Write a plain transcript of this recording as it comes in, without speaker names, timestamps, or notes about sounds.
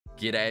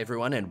G'day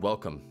everyone and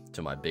welcome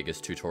to my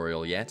biggest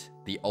tutorial yet,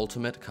 the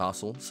ultimate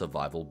castle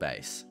survival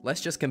base.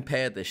 Let's just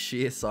compare the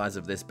sheer size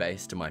of this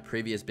base to my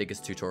previous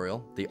biggest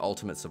tutorial, the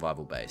ultimate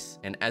survival base.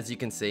 And as you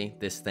can see,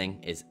 this thing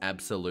is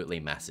absolutely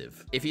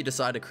massive. If you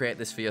decide to create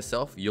this for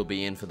yourself, you'll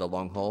be in for the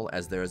long haul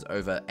as there is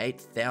over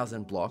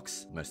 8,000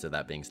 blocks, most of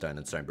that being stone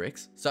and stone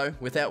bricks. So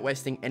without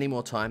wasting any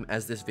more time,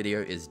 as this video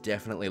is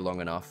definitely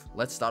long enough,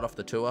 let's start off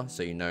the tour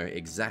so you know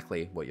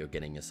exactly what you're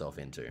getting yourself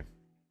into.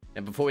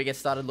 And before we get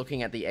started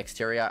looking at the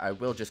exterior, I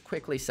will just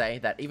quickly say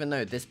that even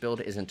though this build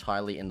is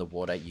entirely in the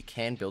water, you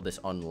can build this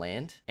on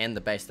land, and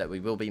the base that we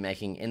will be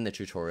making in the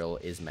tutorial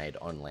is made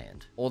on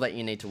land. All that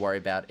you need to worry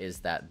about is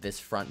that this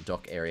front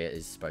dock area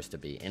is supposed to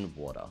be in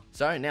water.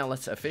 So now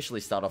let's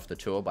officially start off the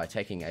tour by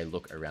taking a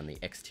look around the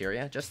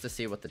exterior, just to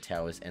see what the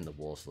towers and the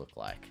walls look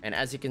like. And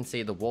as you can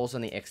see, the walls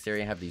on the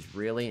exterior have these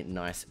really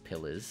nice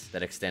pillars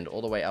that extend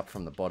all the way up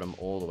from the bottom,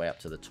 all the way up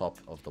to the top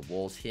of the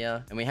walls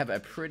here. And we have a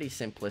pretty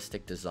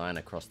simplistic design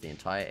across the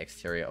entire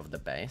exterior of the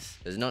base.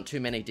 There's not too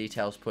many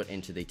details put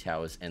into the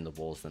towers and the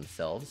walls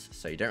themselves,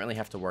 so you don't really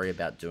have to worry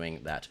about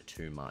doing that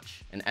too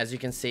much. And as you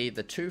can see,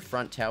 the two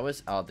front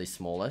towers are the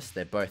smallest.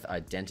 They're both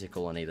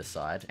identical on either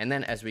side. And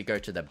then as we go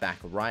to the back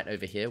right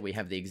over here, we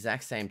have the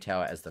exact same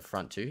tower as the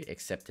front two,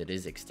 except it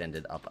is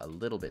extended up a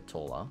little bit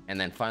taller.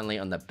 And then finally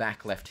on the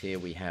back left here,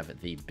 we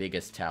have the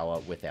biggest tower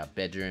with our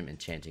bedroom,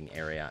 enchanting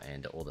area,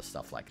 and all the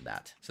stuff like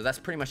that. So that's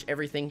pretty much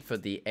everything for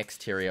the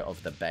exterior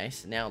of the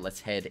base. Now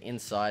let's head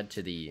inside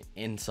to the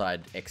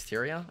inside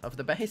exterior of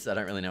the base. I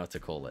don't really know what to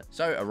call it.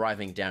 So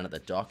arriving down at the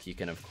dock, you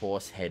can of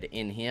course head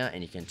in here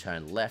and you can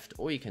turn left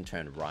or you can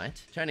turn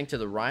right. Turning to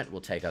the right will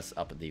take us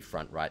up the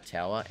front right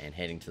tower, and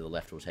heading to the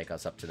left will take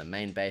us up to the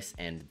main base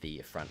and the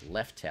front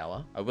left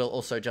tower. I will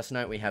also just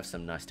note we have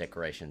some nice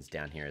decorations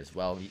down here as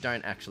well. You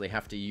don't actually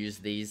have to use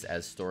these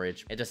as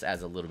storage. It just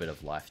adds a little bit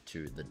of life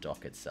to the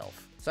dock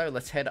itself. So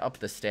let's head up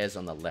the stairs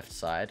on the left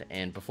side,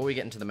 and before we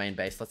get into the main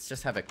base, let's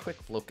just have a quick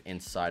look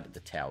inside the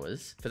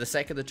towers. For the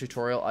sake of the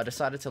tutorial, I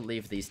decided to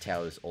leave these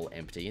towers all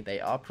empty. They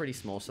are pretty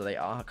small, so they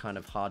are kind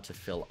of hard to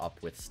fill up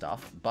with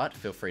stuff, but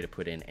feel free to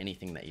put in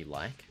anything that you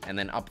like. And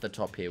then up the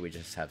top here, we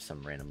just have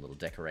some random little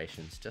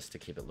decorations just to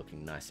keep it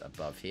looking nice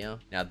above here.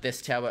 Now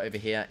this tower over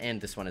here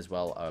and this one as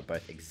well are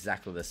both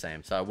exactly the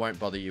same, so I won't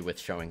bother you with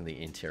showing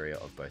the interior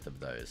of both of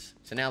those.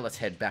 So now let's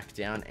head back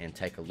down and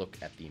take a look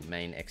at the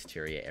main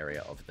exterior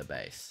area of the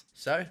base.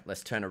 So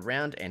let's turn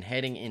around, and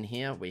heading in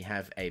here, we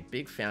have a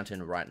big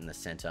fountain right in the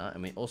center,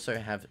 and we also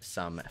have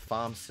some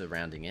farms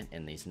surrounding it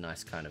in these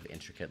nice kind of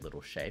intricate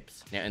little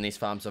shapes. Now in these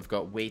farms, I've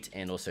got wheat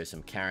and also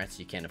some carrots.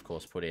 You can of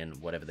course put in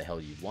whatever the hell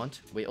you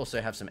want. We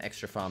also have some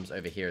extra farms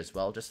over here as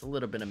well, just a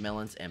little bit of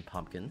melons and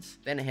pumpkins.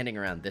 Then heading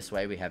around this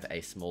way, we have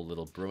a small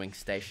little brewing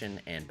station,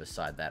 and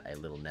beside that a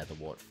little nether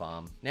wart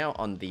farm. Now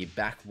on the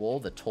back wall,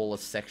 the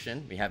tallest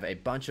section, we have a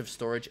bunch of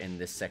storage in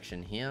this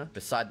section here.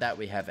 Beside that,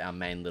 we have our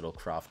main little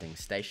crafting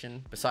station.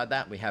 Beside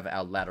that, we have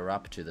our ladder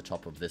up to the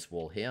top of this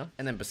wall here.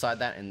 And then beside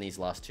that, in these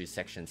last two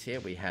sections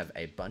here, we have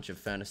a bunch of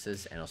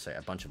furnaces and also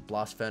a bunch of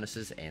blast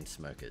furnaces and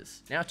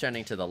smokers. Now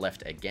turning to the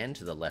left again,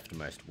 to the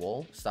leftmost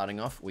wall. Starting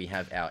off, we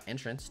have our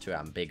entrance to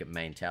our big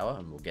main tower,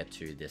 and we'll get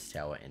to this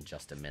tower in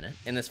just a minute.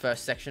 In this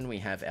first section, we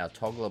have our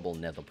toggleable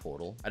nether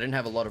portal. I didn't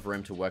have a lot of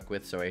room to work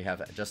with, so we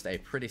have just a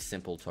pretty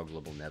simple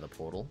toggleable nether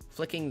portal.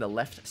 Flicking the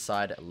left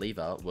side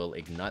lever will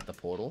ignite the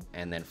portal,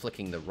 and then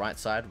flicking the right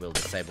side will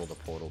disable the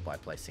portal by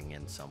placing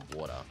in some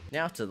water.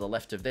 Now to the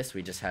left of this,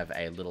 we just have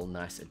a little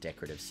nice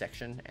decorative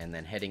section, and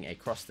then heading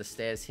across the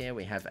stairs here,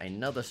 we have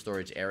another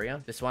storage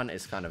area. This one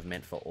is kind of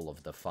meant for all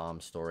of the farm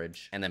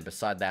storage, and then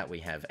beside that we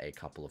have a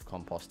couple of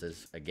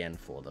composters, again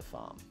for the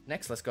farm.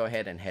 Next, let's go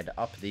ahead and head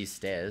up these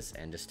stairs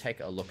and just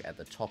take a look at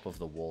the top of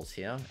the walls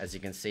here. As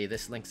you can see,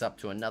 this links up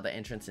to another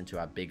entrance into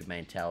our big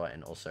main tower,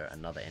 and also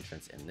another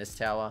entrance in this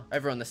tower.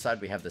 Over on this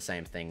side, we have the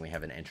same thing. We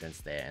have an entrance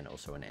there and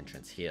also an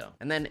entrance here.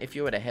 And then if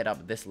you were to head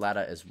up this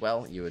ladder as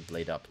well, you would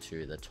lead up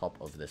to the top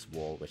of this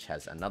wall, which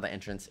has another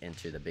entrance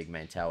into the big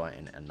main tower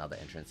and another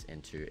entrance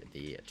into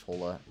the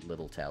taller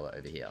little tower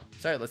over here.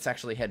 So let's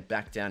actually head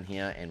back down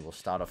here, and we'll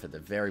start off at the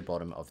very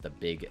bottom of the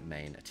big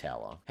main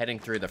tower. Heading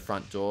through the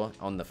front door,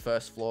 on the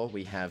first floor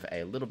we have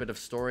a little bit of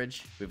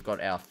storage. We've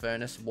got our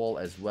furnace wall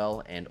as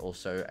well, and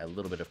also a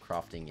little bit of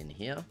crafting in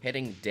here.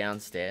 Heading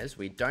downstairs,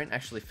 we don't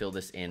actually fill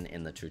this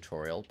in the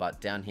tutorial, but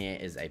down here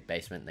is a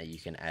basement that you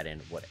can add in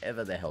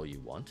whatever the hell you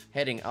want.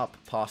 Heading up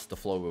past the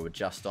floor we were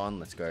just on,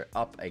 let's go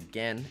up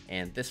again,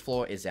 and this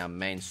floor is our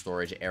main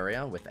storage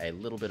area with a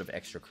little bit of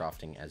extra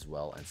crafting as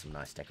well and some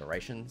nice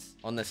decorations.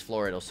 On this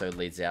floor, it also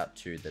leads out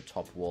to the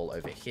top wall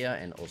over here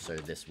and also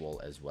this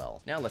wall as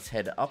well. Now let's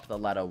head up the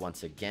ladder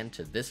once again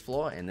to this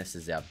floor, and this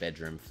is our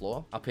bedroom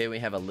floor. Up here we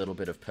have a little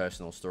bit of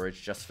personal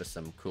storage just for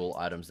some cool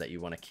items that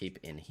you want to keep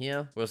in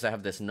here. We also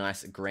have this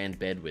nice grand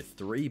bed with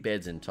 3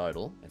 beds in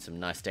total and some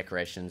nice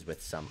decorations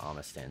with some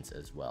armor stands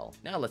as well.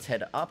 Now let's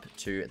head up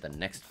to the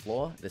next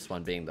floor, this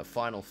one being the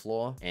final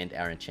floor and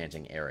our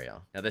enchanting area.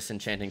 Now this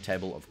enchanting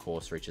table of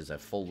course reaches a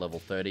full level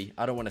 30.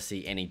 I don't want to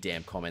see any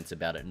damn comments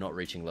about it not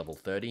reaching level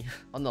 30.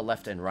 On the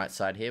left and right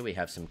side here, we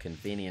have some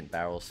convenient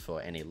barrels for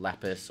any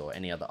lapis or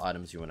any other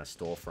items you want to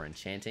store for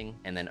enchanting.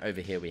 And then over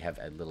here we have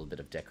a little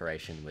bit of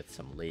decoration with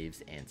some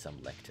leaves and some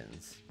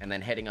lectins. And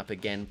then heading up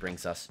again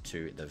brings us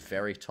to the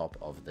very top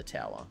of the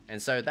tower.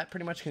 And so that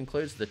pretty much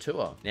concludes the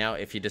tour. Now,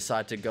 if you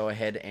decide to go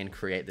ahead and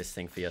create this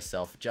thing for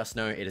yourself, just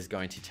know it is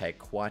going to take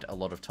quite a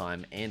lot of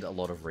time and a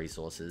lot of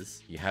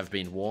resources. You have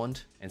been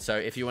warned. And so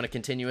if you want to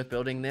continue with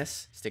building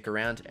this, stick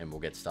around and we'll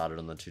get started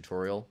on the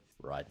tutorial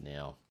right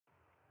now.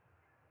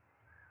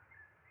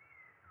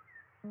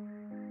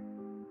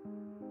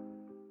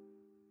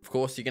 Of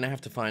course, you're going to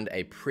have to find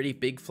a pretty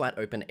big flat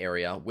open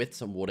area with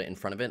some water in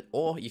front of it,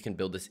 or you can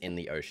build this in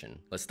the ocean.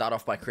 Let's start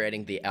off by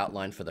creating the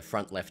outline for the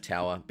front left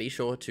tower. Be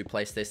sure to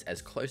place this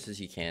as close as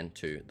you can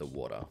to the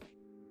water.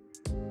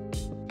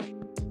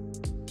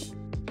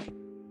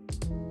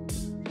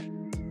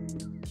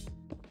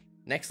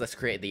 Next, let's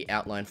create the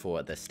outline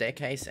for the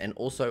staircase and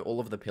also all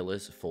of the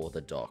pillars for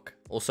the dock.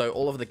 Also,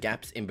 all of the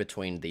gaps in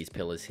between these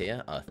pillars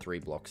here are 3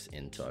 blocks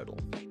in total.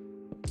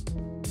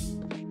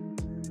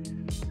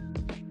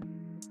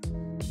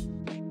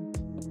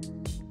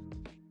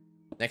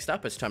 Next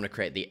up, it's time to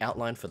create the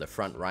outline for the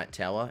front right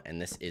tower,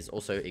 and this is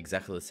also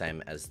exactly the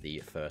same as the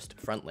first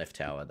front left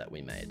tower that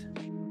we made.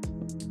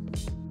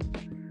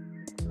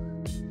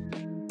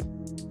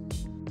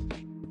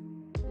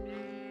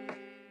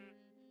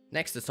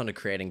 Next, it's on to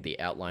creating the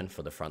outline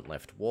for the front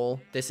left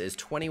wall. This is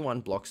 21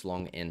 blocks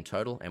long in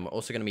total, and we're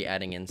also going to be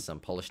adding in some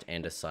polished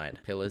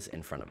andesite pillars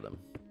in front of them.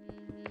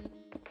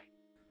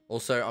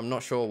 Also, I'm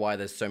not sure why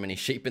there's so many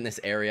sheep in this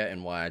area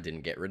and why I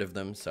didn't get rid of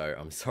them, so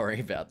I'm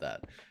sorry about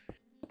that.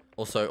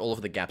 Also, all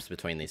of the gaps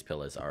between these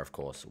pillars are of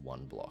course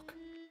 1 block.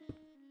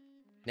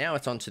 Now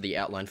it's on to the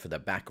outline for the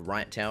back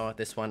right tower,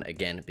 this one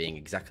again being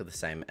exactly the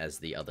same as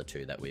the other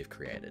 2 that we've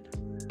created.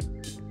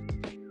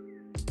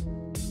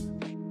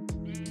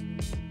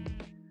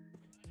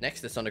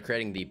 Next, it's on to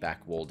creating the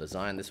back wall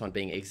design, this one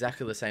being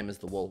exactly the same as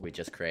the wall we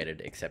just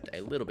created, except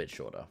a little bit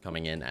shorter,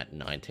 coming in at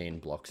 19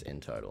 blocks in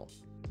total.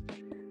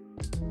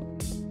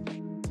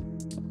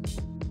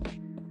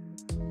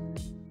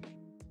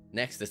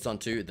 Next, it's on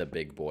to the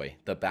big boy,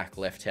 the back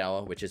left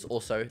tower, which is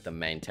also the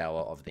main tower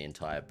of the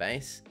entire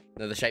base.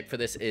 Now, the shape for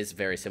this is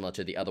very similar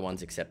to the other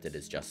ones, except it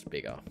is just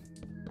bigger.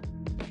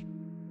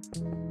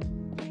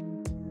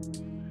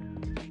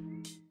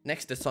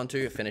 Next, it's on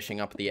to finishing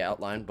up the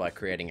outline by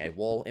creating a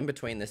wall in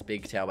between this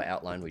big tower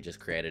outline we just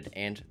created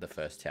and the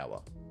first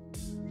tower.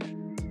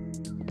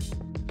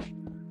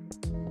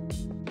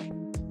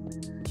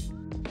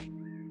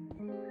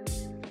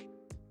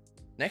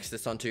 Next,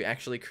 it's on to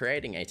actually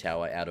creating a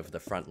tower out of the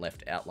front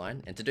left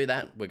outline, and to do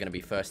that, we're going to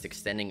be first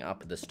extending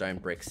up the stone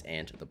bricks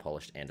and the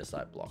polished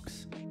andesite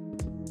blocks.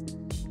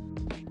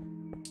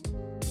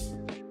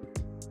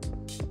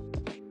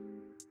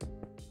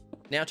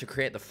 Now, to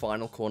create the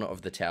final corner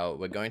of the tower,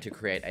 we're going to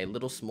create a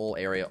little small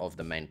area of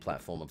the main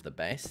platform of the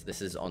base.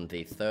 This is on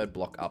the 3rd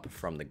block up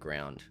from the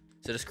ground.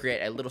 So just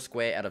create a little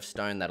square out of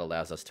stone that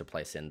allows us to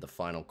place in the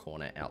final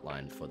corner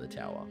outline for the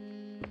tower.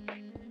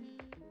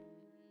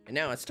 And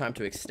now it's time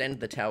to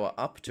extend the tower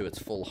up to its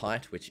full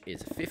height, which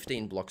is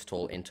 15 blocks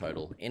tall in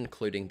total,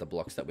 including the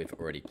blocks that we've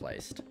already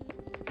placed.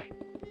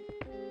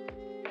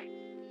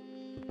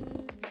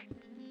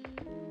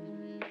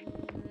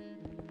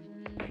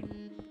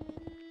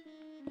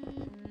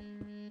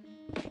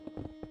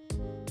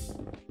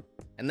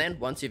 And then,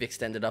 once you've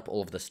extended up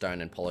all of the stone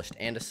and polished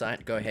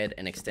andesite, go ahead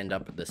and extend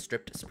up the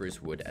stripped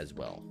spruce wood as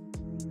well.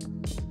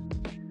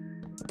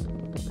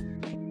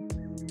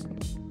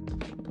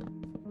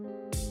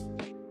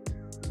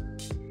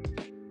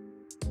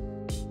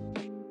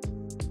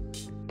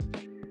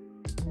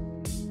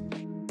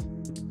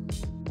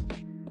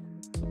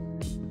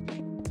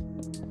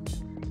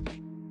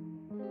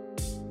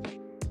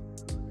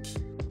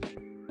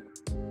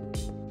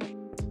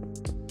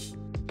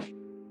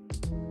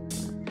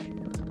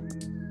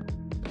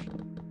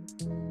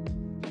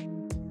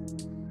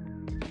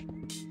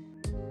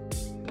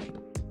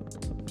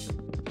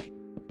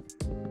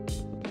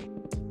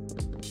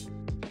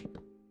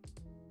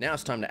 Now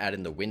it's time to add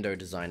in the window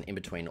design in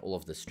between all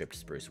of the stripped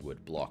spruce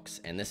wood blocks,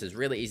 and this is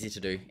really easy to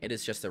do. It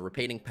is just a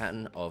repeating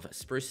pattern of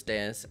spruce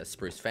stairs, a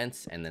spruce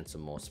fence, and then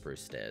some more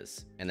spruce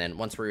stairs. And then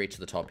once we reach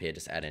the top here,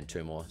 just add in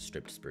 2 more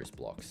stripped spruce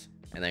blocks.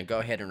 And then go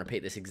ahead and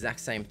repeat this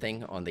exact same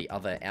thing on the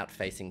other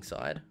out-facing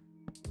side.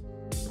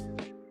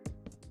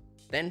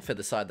 Then for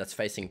the side that's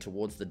facing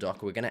towards the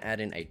dock, we're going to add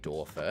in a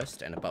door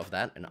first, and above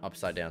that, an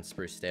upside down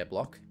spruce stair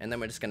block, and then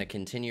we're just going to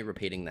continue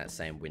repeating that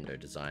same window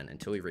design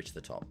until we reach the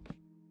top.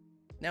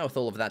 Now with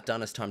all of that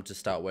done, it's time to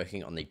start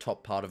working on the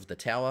top part of the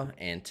tower,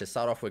 and to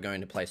start off we're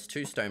going to place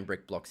 2 stone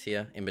brick blocks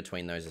here, in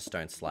between those a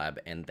stone slab,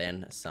 and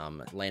then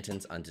some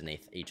lanterns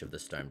underneath each of the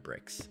stone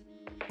bricks.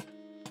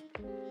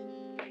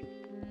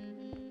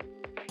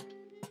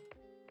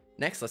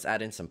 Next, let's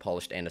add in some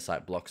polished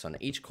andesite blocks on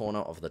each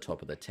corner of the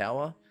top of the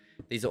tower.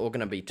 These are all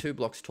going to be 2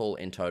 blocks tall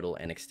in total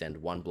and extend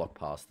 1 block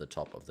past the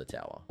top of the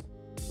tower.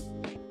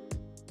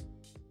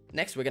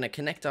 Next, we're going to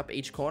connect up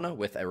each corner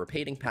with a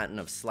repeating pattern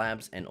of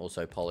slabs and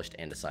also polished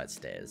andesite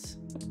stairs.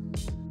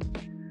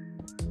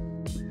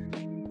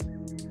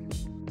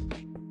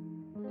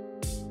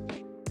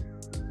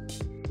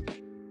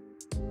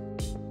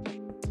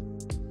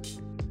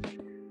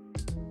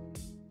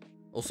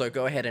 Also,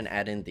 go ahead and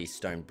add in these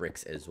stone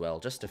bricks as well,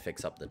 just to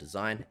fix up the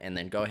design, and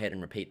then go ahead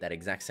and repeat that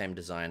exact same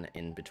design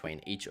in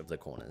between each of the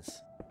corners.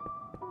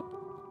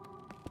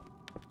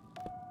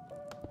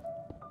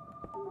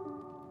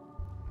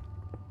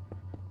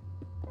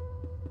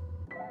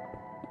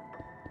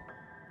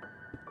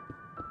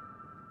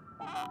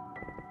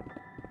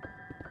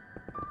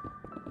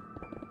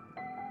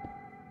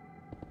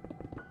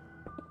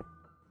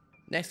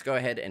 Next, go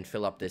ahead and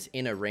fill up this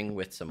inner ring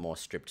with some more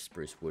stripped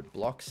spruce wood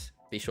blocks.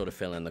 Be sure to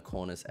fill in the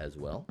corners as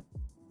well.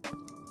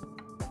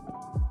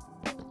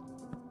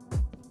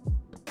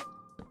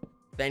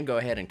 Then go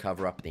ahead and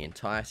cover up the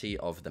entirety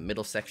of the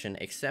middle section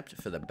except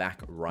for the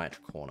back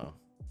right corner.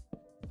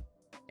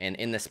 And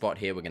in this spot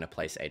here, we're going to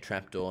place a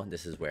trapdoor.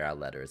 This is where our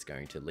ladder is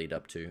going to lead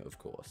up to, of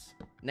course.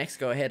 Next,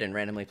 go ahead and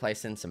randomly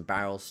place in some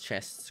barrels,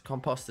 chests,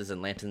 composters,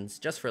 and lanterns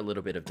just for a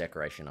little bit of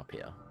decoration up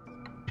here.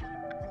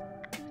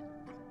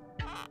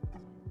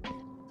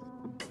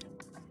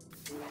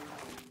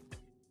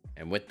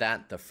 And with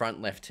that, the front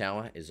left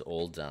tower is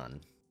all done.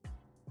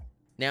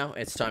 Now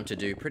it's time to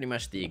do pretty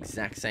much the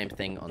exact same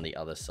thing on the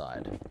other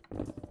side.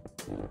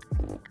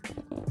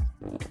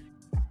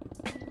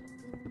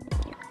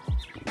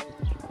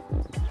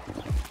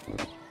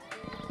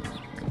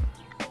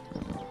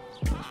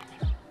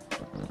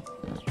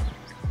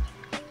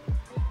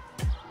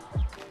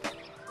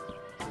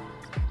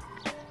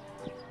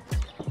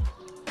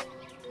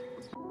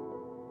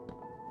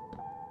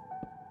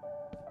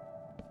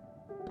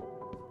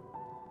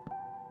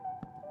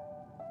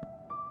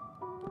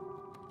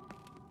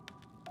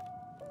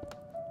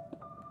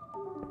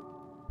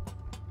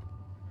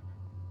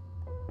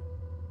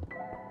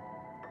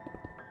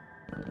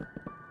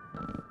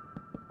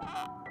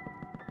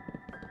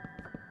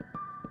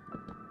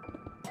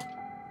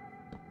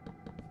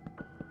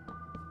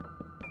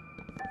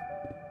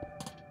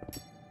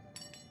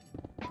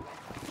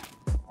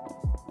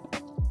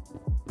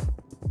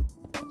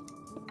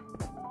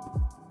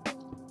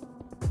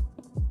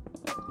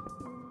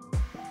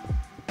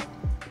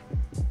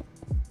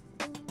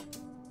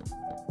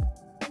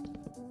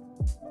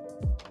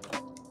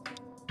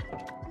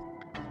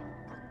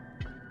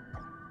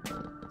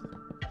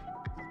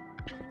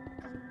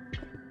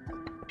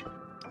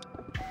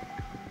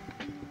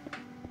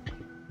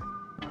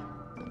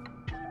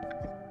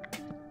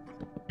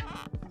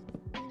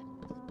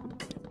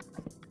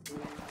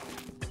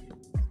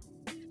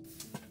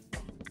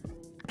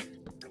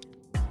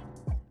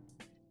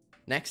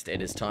 Next,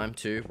 it is time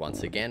to,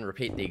 once again,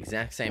 repeat the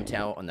exact same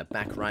tower on the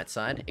back right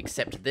side,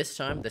 except this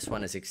time, this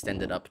one is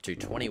extended up to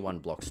 21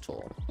 blocks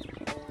tall.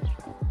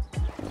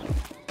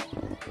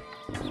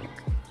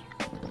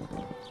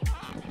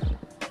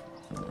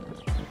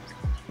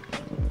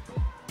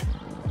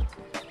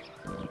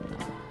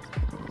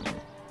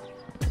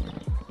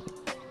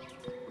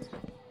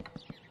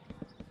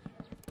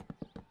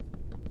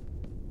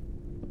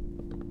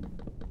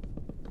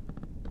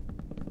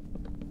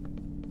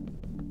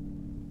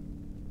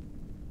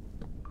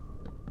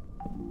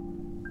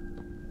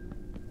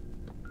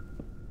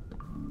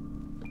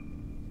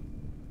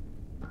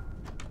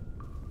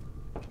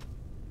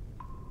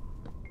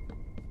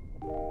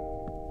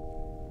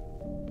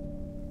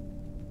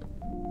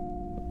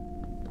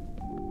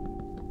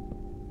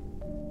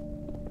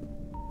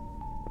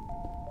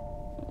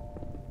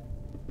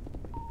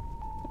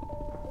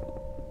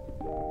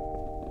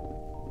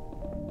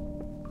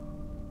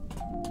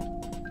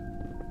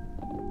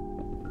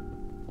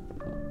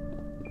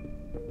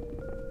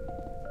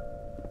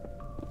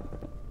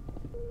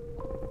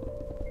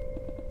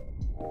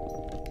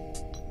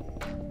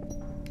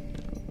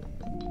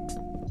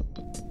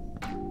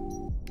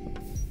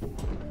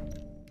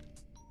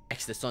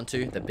 Next, this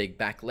onto the big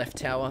back left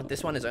tower.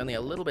 This one is only a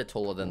little bit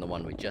taller than the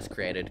one we just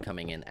created,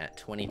 coming in at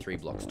 23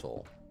 blocks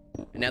tall.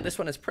 Now this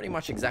one is pretty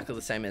much exactly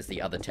the same as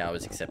the other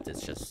towers, except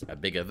it's just a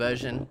bigger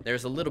version.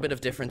 There's a little bit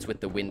of difference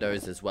with the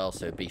windows as well,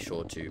 so be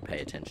sure to pay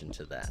attention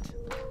to that.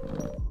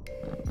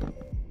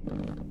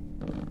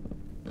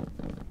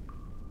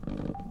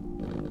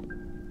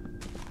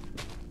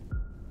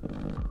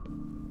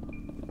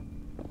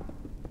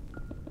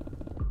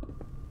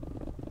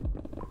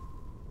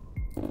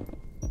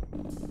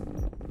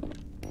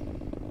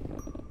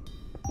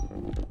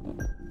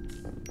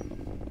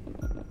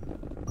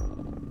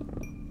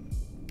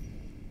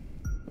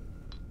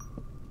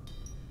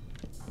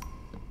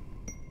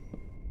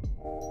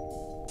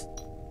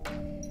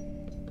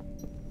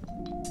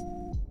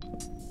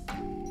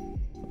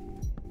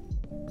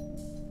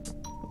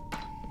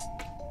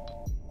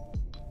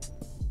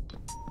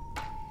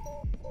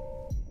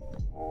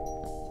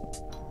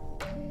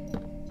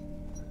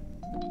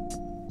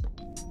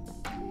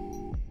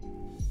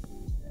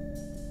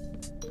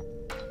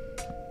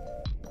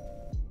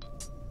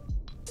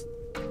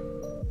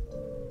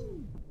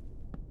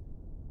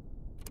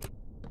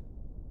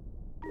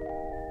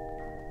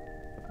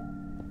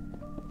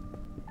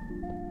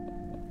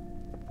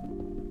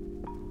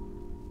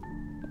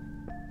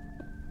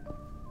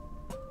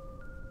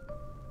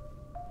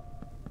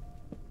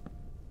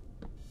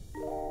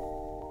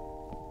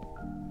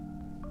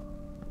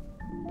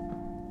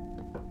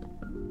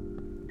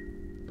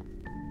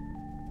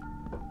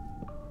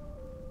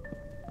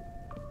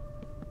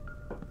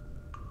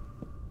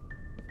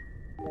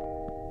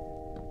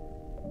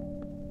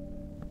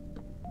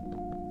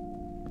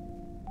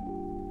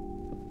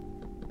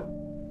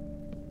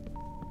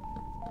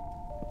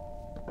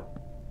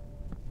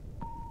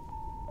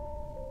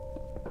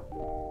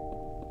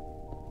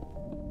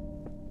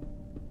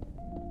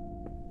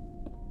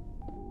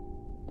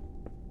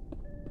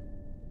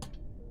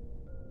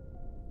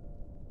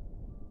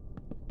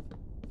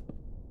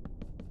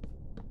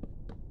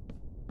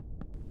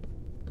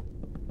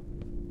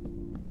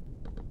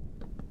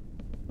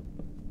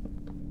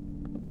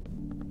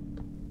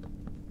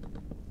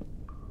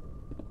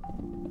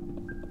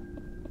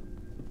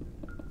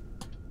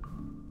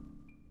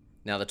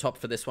 Now the top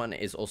for this one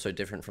is also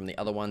different from the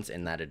other ones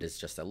in that it is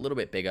just a little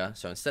bit bigger.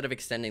 So instead of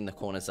extending the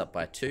corners up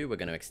by 2, we're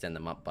going to extend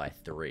them up by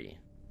 3.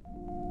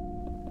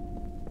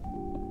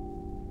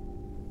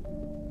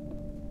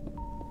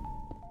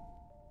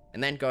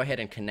 And then go ahead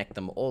and connect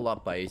them all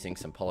up by using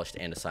some polished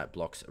andesite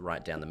blocks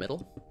right down the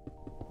middle.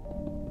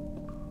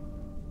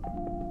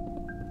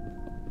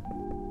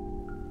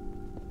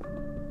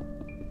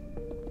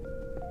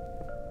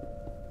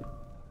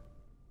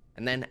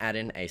 And then add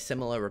in a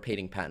similar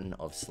repeating pattern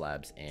of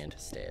slabs and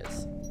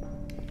stairs.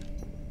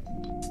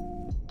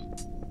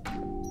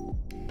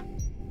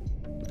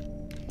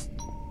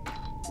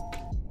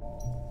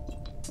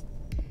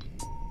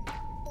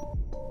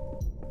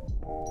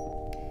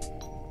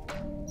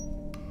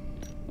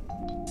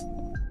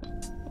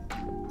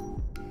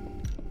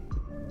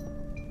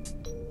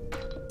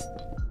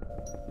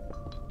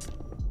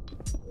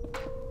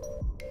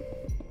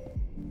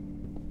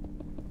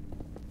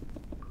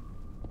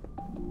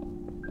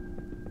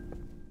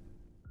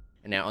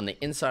 Now on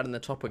the inside and the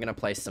top, we're going to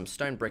place some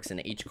stone bricks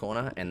in each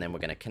corner, and then we're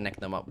going to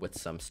connect them up with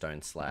some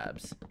stone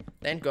slabs.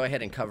 Then go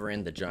ahead and cover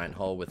in the giant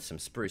hole with some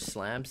spruce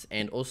slabs,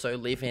 and also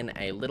leave in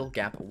a little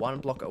gap 1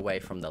 block away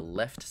from the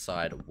left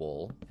side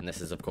wall, and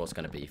this is of course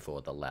going to be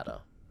for the ladder.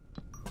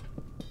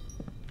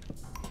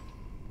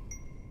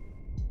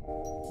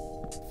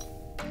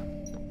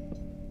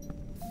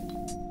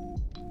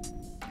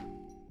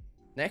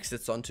 Next,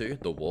 it's onto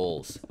the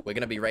walls. We're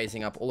going to be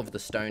raising up all of the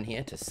stone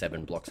here to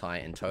 7 blocks high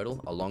in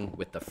total, along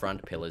with the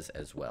front pillars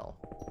as well.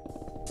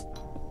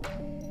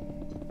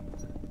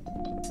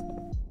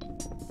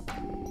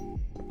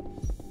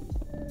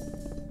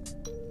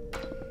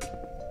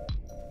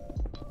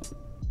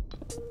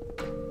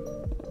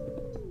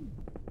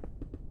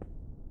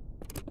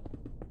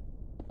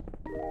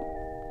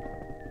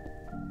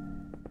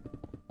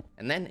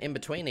 And then in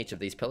between each of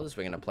these pillars,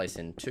 we're going to place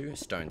in 2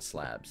 stone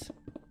slabs.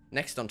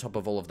 Next, on top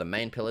of all of the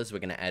main pillars, we're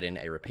going to add in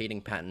a repeating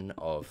pattern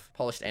of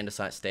polished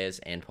andesite stairs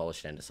and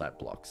polished andesite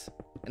blocks.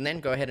 And then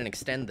go ahead and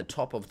extend the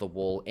top of the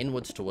wall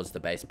inwards towards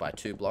the base by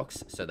 2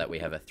 blocks so that we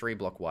have a 3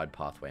 block wide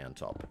pathway on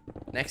top.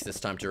 Next,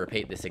 it's time to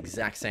repeat this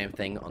exact same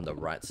thing on the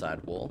right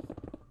side wall.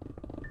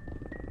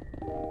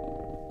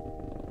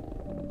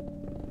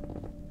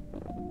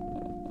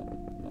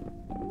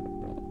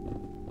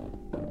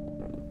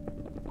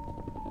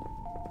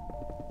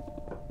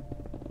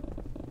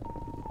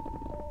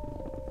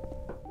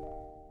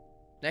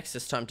 Next,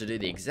 it's time to do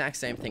the exact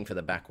same thing for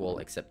the back wall,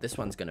 except this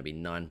one's going to be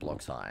 9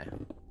 blocks high.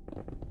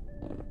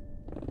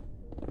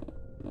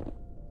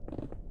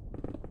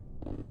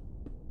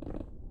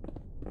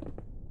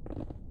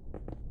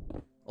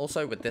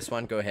 Also, with this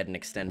one, go ahead and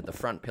extend the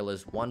front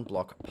pillars 1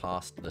 block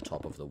past the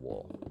top of the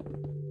wall.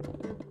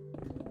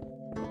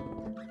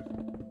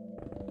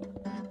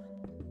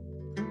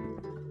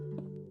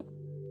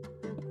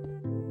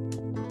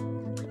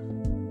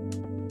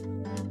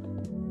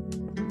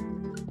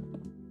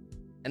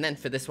 And then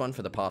for this one,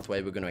 for the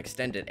pathway, we're going to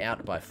extend it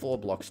out by 4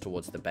 blocks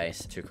towards the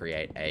base to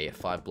create a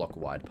 5 block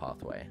wide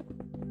pathway.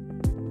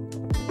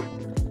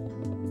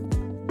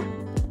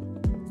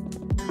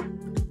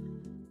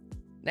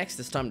 Next,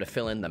 it's time to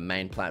fill in the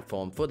main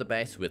platform for the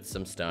base with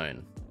some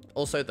stone.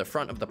 Also, the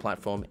front of the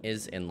platform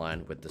is in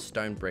line with the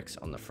stone bricks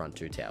on the front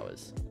 2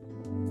 towers.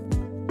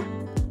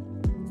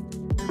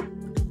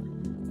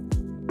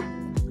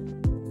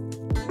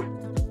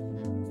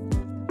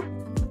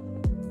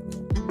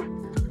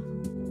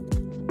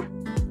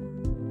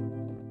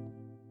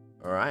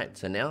 Alright,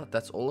 so now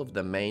that's all of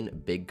the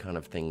main big kind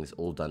of things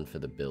all done for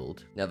the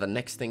build. Now the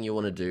next thing you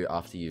want to do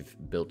after you've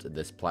built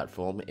this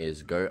platform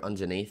is go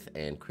underneath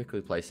and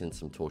quickly place in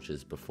some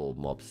torches before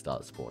mobs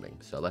start spawning.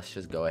 So let's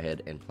just go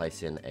ahead and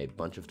place in a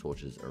bunch of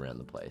torches around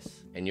the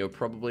place. And you'll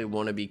probably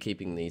want to be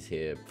keeping these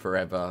here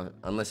forever,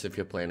 unless if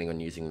you're planning on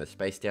using the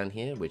space down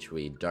here, which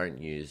we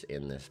don't use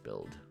in this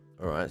build.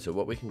 Alright, so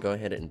what we can go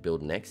ahead and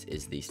build next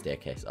is the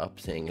staircase up,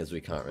 seeing as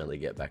we can't really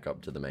get back up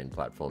to the main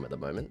platform at the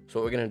moment. So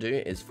what we're going to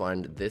do is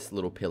find this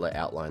little pillar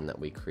outline that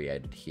we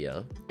created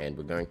here, and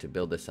we're going to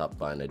build this up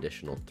by an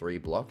additional 3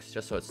 blocks,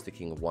 just so it's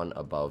sticking 1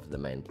 above the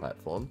main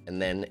platform. And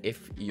then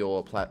if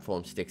your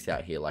platform sticks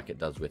out here like it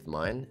does with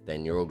mine,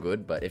 then you're all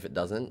good, but if it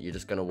doesn't, you're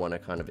just going to want to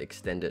kind of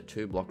extend it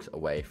 2 blocks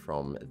away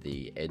from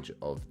the edge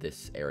of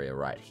this area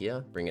right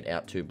here. Bring it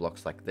out 2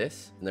 blocks like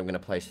this, and then we're going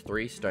to place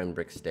 3 stone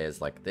brick stairs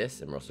like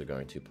this, and we're also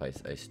going to place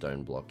a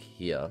stone block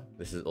here.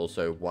 This is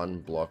also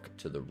 1 block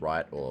to the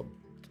right or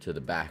to the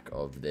back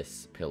of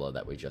this pillar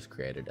that we just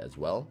created as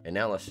well. And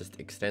now let's just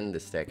extend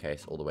this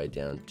staircase all the way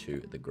down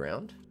to the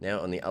ground.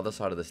 Now on the other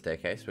side of the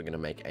staircase, we're going to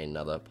make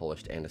another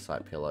polished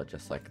andesite pillar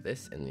just like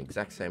this in the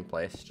exact same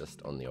place, just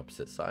on the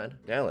opposite side.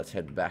 Now let's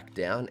head back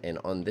down, and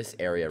on this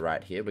area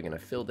right here, we're going to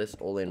fill this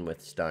all in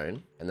with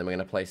stone, and then we're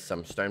going to place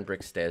some stone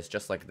brick stairs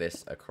just like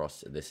this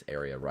across this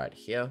area right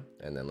here.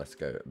 And then let's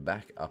go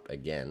back up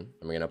again,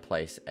 and we're going to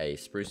place a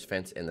spruce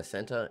fence in the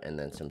center and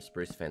then some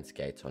spruce fence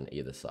gates on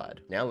either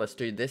side. Now let's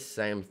do this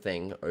same same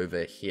thing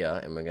over here,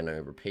 and we're going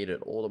to repeat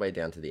it all the way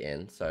down to the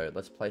end. So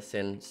let's place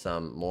in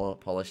some more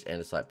polished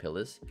andesite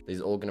pillars.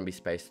 These are all going to be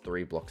spaced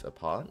 3 blocks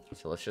apart.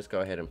 So let's just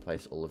go ahead and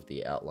place all of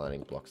the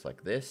outlining blocks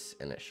like this,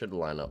 and it should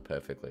line up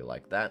perfectly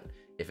like that.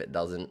 If it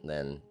doesn't,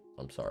 then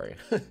I'm sorry.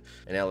 And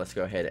now let's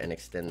go ahead and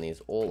extend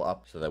these all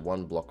up so they're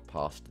 1 block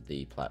past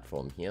the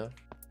platform here.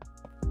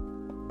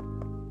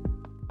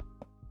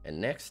 And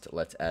next,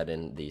 let's add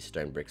in the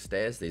stone brick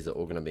stairs. These are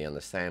all going to be on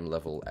the same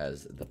level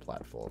as the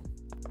platform.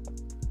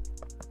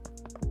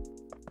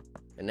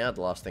 And now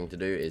the last thing to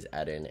do is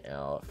add in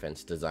our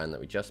fence design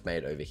that we just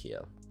made over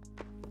here.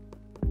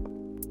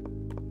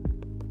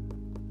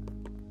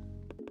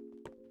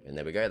 And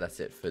there we go, that's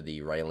it for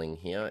the railing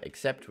here,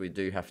 except we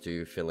do have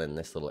to fill in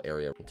this little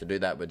area. To do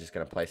that, we're just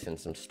going to place in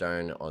some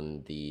stone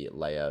on the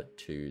layer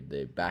to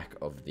the back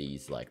of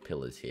these like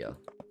pillars here.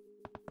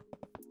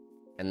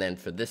 And then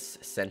for this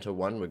center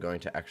one, we're going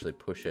to actually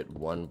push it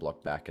 1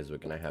 block back, as we're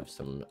going to have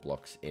some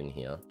blocks in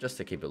here just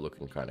to keep it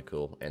looking kind of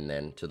cool. And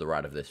then to the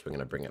right of this, we're going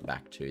to bring it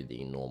back to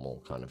the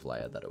normal kind of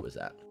layer that it was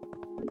at.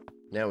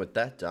 Now with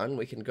that done,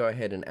 we can go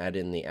ahead and add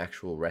in the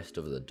actual rest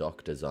of the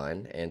dock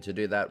design. And to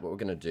do that, what we're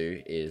going to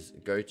do is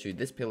go to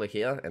this pillar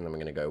here, and then we're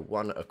going to go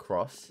 1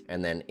 across.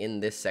 And then in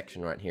this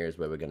section right here is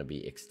where we're going to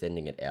be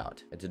extending it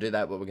out. And to do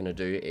that, what we're going to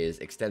do is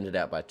extend it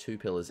out by 2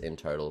 pillars in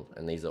total.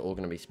 And these are all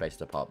going to be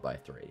spaced apart by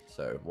 3.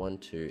 So 1,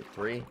 2,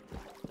 3.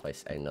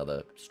 Place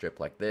another strip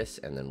like this,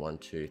 and then 1,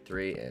 2,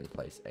 3, and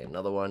place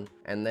another one.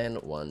 And then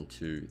 1,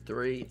 2,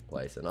 3,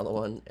 place another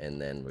one.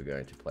 And then we're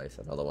going to place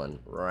another one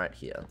right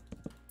here.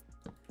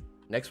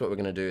 Next, what we're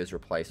going to do is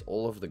replace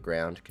all of the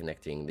ground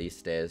connecting these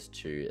stairs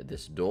to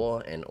this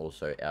door and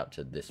also out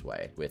to this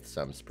way with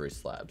some spruce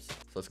slabs. So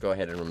let's go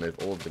ahead and remove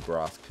all of the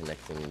grass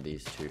connecting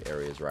these 2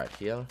 areas right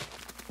here.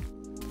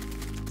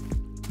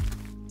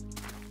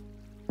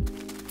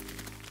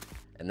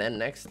 And then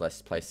next,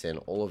 let's place in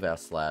all of our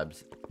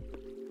slabs.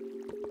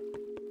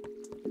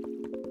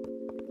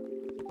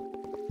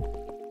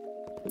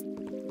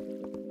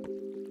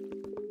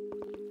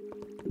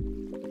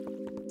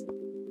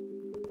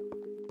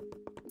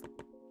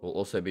 We'll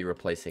also be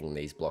replacing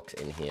these blocks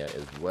in here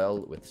as well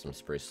with some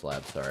spruce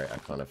slabs. Sorry, I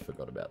kind of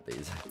forgot about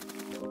these.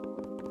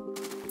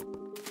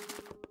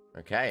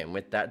 Okay, and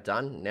with that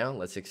done, now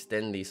let's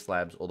extend these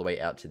slabs all the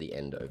way out to the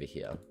end over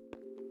here.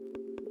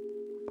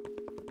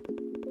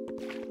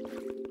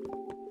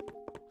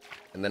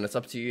 And then it's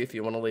up to you. If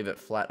you want to leave it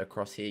flat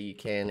across here, you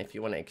can. If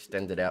you want to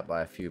extend it out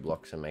by a few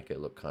blocks and make it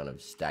look kind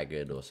of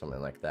staggered or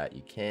something like that,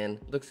 you can.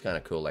 It looks kind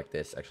of cool like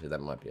this. Actually,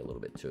 that might be a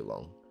little bit too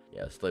long.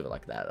 Yeah, let's leave it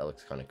like that. That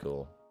looks kind of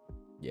cool.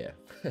 Yeah.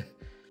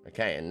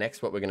 Okay, and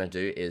next what we're going to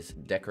do is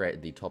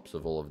decorate the tops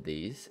of all of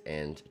these,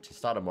 and to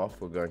start them off,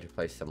 we're going to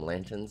place some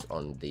lanterns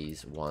on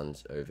these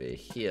ones over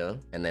here,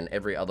 and then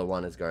every other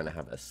one is going to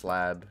have a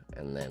slab,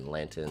 and then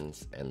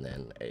lanterns, and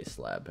then a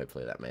slab.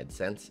 Hopefully that made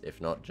sense. If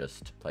not,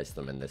 just place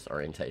them in this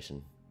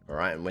orientation.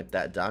 Alright, and with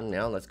that done,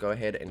 now let's go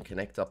ahead and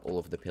connect up all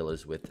of the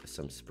pillars with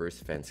some spruce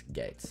fence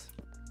gates.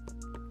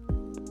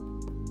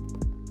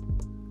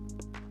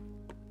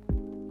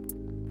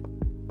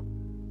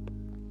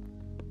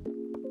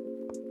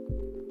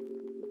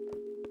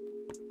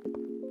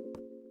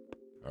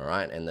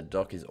 Alright, and the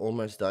dock is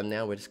almost done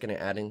now. We're just going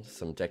to add in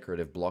some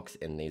decorative blocks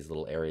in these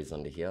little areas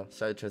under here.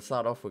 So to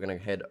start off, we're going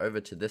to head over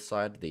to this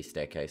side, the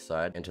staircase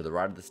side, and to the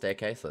right of the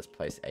staircase, let's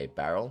place a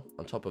barrel.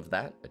 On top of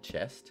that, a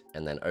chest,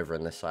 and then over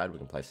on this side, we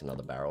can place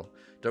another barrel.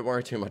 Don't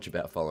worry too much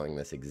about following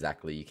this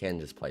exactly. You can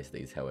just place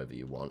these however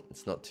you want.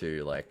 It's not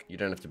too, like, you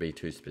don't have to be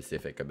too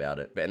specific about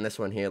it. But in this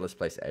one here, let's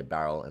place a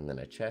barrel and then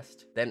a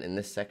chest. Then in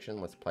this section,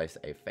 let's place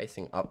a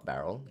facing up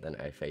barrel, then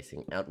a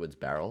facing outwards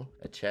barrel,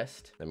 a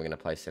chest. Then we're going to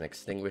place an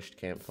extinguished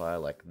campfire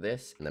like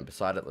this. And then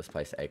beside it, let's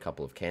place a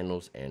couple of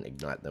candles and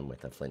ignite them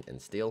with a flint and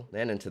steel.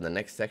 Then into the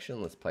next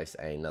section, let's place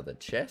another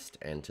chest.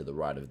 And to the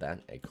right of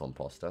that, a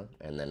composter.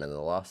 And then in the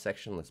last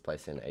section, let's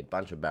place in a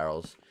bunch of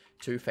barrels,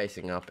 2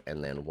 facing up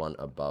and then 1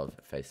 above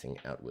facing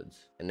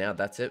outwards. And now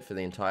that's it for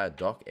the entire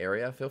dock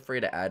area. Feel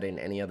free to add in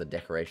any other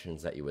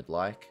decorations that you would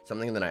like.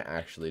 Something that I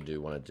actually do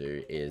want to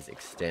do is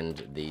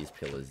extend these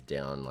pillars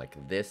down like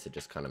this. It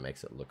just kind of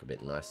makes it look a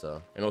bit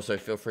nicer. And also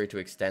feel free to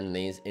extend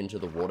these into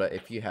the water.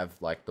 If you have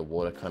like the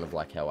water kind of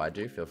like how I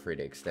do, feel free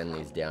to extend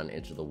these down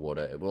into the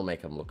water. It will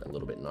make them look a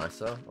little bit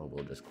nicer. I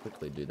will just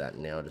quickly do that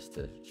now just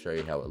to show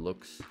you how it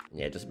looks.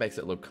 Yeah, it just makes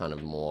it look kind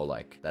of more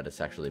like that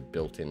it's actually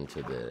built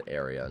into the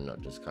area,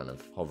 not just kind of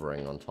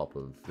hovering on top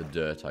of the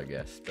dirt, I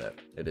guess, but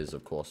it is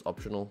of course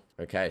optional.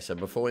 Okay, so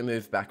before we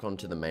move back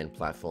onto the main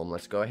platform,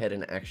 let's go ahead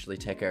and actually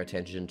take our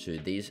attention to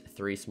these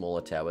 3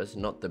 smaller towers,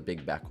 not the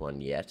big back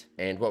one yet.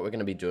 And what we're going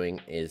to be doing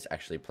is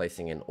actually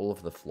placing in all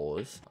of the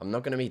floors. I'm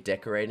not going to be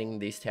decorating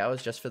these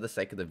towers just for the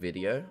sake of the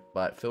video,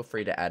 but feel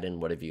free to add in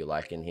whatever you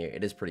like in here.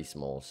 It is pretty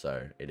small,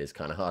 so it is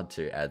kind of hard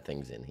to add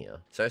things in here.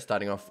 So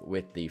starting off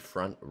with the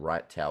front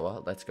right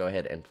tower, let's go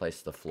ahead and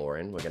place the floor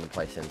in. We're going to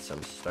place in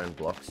some stone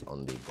blocks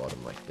on the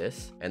bottom like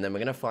this. And then we're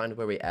going to find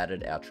where we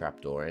added our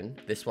trapdoor in.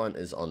 This one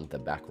is on the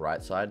back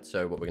right side.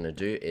 So what we're going to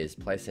do is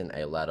place in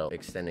a ladder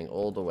extending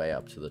all the way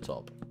up to the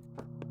top.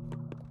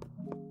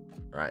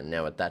 Alright,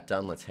 now with that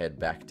done, let's head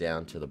back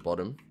down to the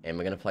bottom and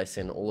we're going to place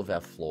in all of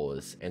our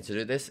floors. And to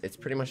do this, it's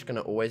pretty much going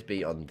to always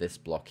be on this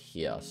block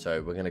here.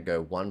 So we're going to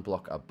go one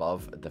block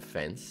above the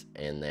fence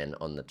and then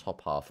on the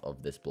top half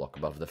of this block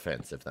above the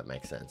fence, if that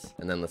makes sense.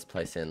 And then let's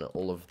place in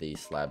all of the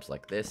slabs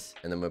like this.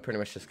 And then we're pretty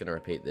much just going to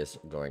repeat this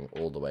going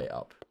all the way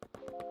up.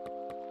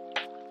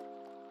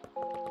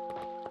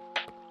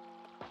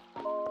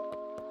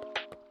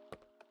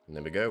 And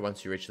there we go,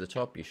 once you reach the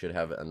top, you should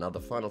have another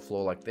final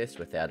floor like this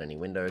without any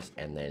windows,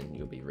 and then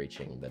you'll be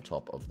reaching the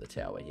top of the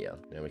tower here.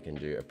 Now we can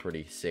do a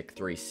pretty sick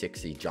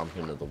 360 jump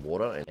into the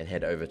water and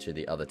head over to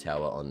the other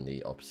tower on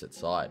the opposite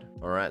side.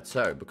 Alright,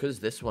 so because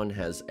this one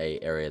has a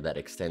area that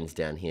extends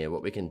down here,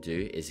 what we can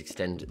do is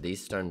extend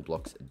these stone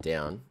blocks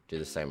down, do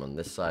the same on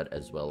this side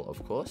as well,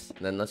 of course.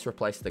 And then let's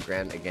replace the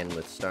ground again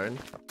with stone.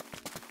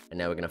 And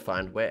now we're going to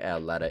find where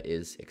our ladder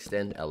is,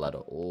 extend our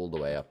ladder all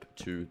the way up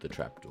to the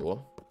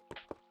trapdoor.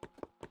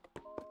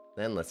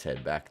 Then let's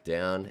head back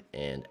down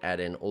and add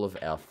in all of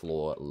our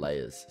floor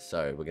layers.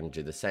 So we're going to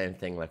do the same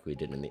thing like we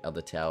did in the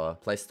other tower.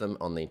 Place them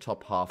on the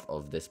top half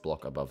of this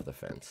block above the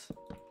fence.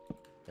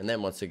 And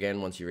then once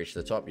again, once you reach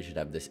the top, you should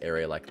have this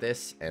area like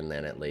this, and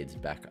then it leads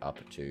back up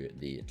to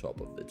the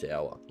top of the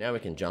tower. Now we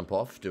can jump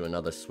off, do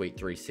another sweet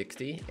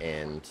 360,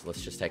 and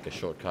let's just take a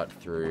shortcut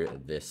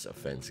through this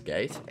fence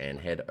gate and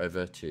head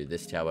over to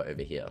this tower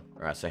over here.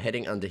 Alright, so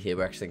heading under here,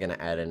 we're actually going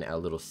to add in our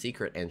little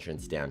secret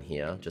entrance down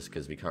here, just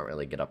because we can't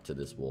really get up to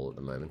this wall at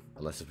the moment,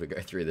 unless if we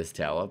go through this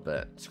tower,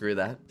 but screw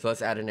that. So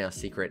let's add in our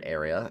secret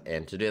area,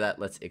 and to do that,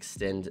 let's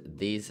extend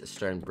these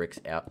stone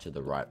bricks out to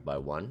the right by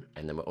one,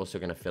 and then we're also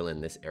going to fill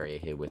in this area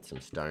here with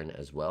some stone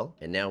as well.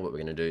 And now what we're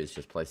going to do is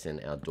just place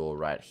in our door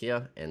right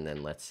here, and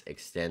then let's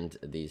extend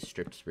these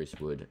stripped spruce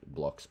wood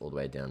blocks all the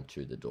way down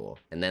to the door.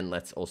 And then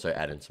let's also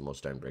add in some more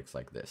stone bricks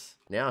like this.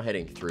 Now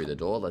heading through the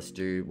door, let's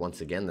do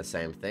once again the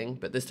same thing,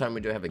 but this time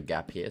we do have a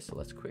gap here, so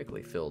let's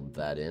quickly fill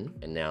that in.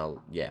 And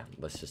now, yeah,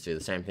 let's just do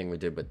the same thing we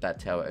did with that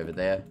tower over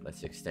there.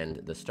 Let's extend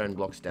the stone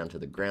blocks down to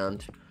the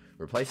ground,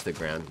 replace the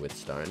ground with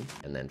stone,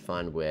 and then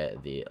find where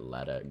the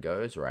ladder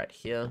goes right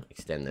here.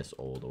 Extend this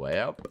all the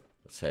way up.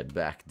 Let's head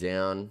back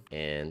down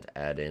and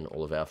add in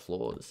all of our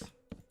floors.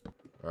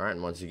 Alright,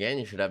 and once again,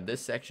 you should have this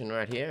section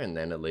right here, and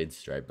then it leads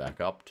straight back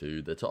up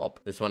to the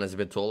top. This one is a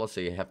bit taller, so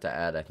you have to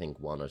add, I think,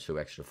 1 or 2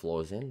 extra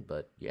floors in,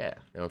 but yeah.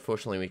 Now,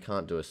 unfortunately, we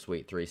can't do a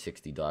sweet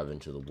 360 dive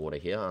into the water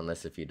here,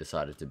 unless if you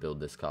decided to build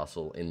this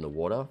castle in the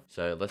water.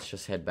 So let's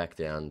just head back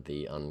down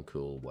the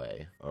uncool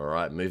way.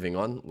 Alright, moving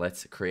on,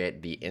 let's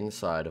create the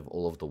inside of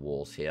all of the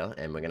walls here,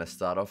 and we're going to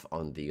start off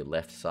on the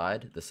left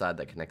side, the side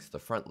that connects the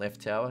front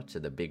left tower to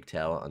the big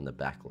tower on the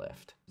back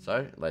left.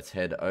 So let's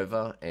head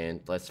over and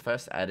let's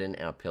first add in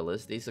our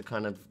pillars. These are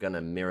kind of going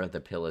to mirror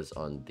the pillars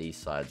on these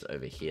sides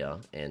over here.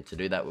 And to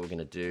do that, what we're going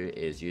to do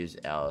is use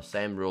our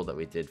same rule that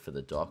we did for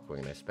the dock. We're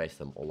going to space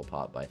them all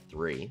apart by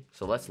 3.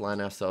 So let's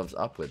line ourselves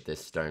up with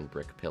this stone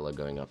brick pillar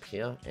going up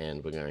here.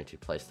 And we're going to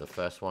place the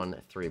first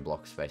one 3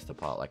 blocks spaced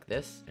apart like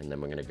this. And then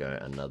we're going to go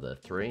another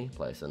 3,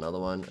 place another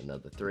one,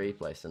 another 3,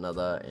 place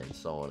another, and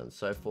so on and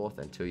so forth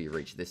until you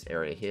reach this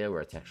area here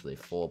where it's actually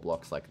 4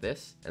 blocks like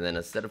this. And then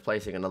instead of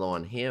placing another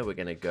one here, we're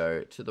going to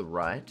go to the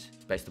right,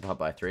 spaced apart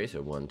by 3,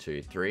 so 1,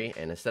 2, 3,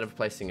 and instead of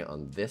placing it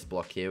on this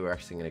block here, we're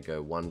actually going to go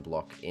 1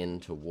 block in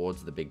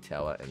towards the big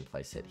tower and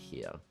place it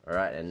here.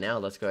 Alright, and now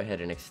let's go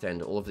ahead and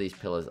extend all of these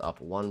pillars up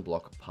 1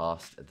 block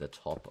past the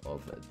top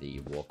of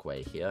the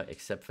walkway here,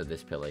 except for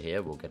this pillar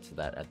here. We'll get to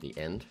that at the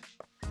end.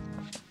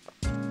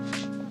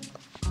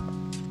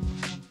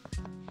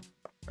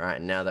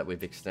 Alright, now that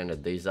we've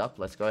extended these up,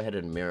 let's go ahead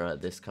and mirror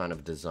this kind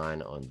of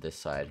design on this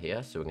side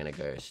here. So we're going to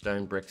go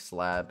stone brick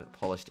slab,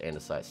 polished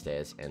andesite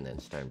stairs, and then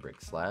stone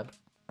brick slab.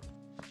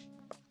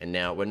 And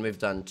now when we've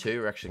done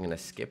 2, we're actually going to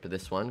skip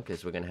this one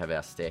because we're going to have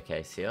our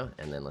staircase here,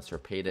 and then let's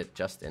repeat it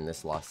just in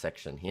this last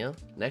section here.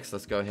 Next,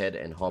 let's go ahead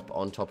and hop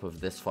on top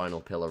of this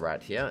final pillar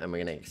right here, and we're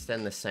going to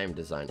extend the same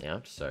design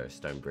out. So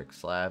stone brick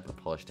slab,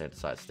 polished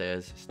andesite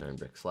stairs, stone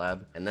brick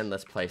slab, and then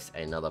let's place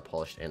another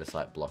polished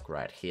andesite block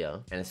right here.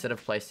 And instead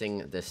of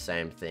placing this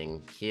same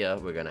thing here,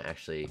 we're going to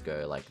actually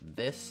go like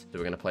this. So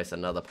we're going to place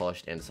another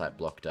polished andesite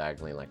block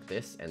diagonally like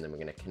this, and then we're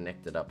going to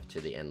connect it up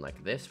to the end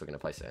like this. We're going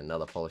to place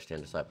another polished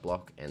andesite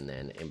block, and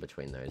then in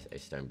between those a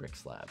stone brick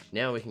slab.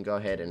 Now we can go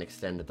ahead and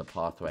extend the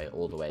pathway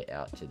all the way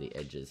out to the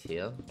edges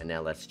here. And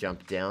now let's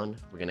jump down.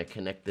 We're going to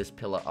connect this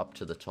pillar up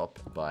to the top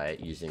by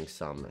using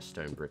some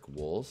stone brick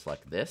walls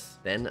like this.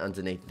 Then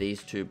underneath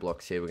these 2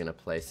 blocks here, we're going to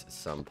place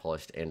some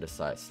polished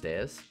andesite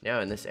stairs.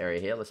 Now in this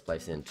area here, let's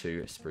place in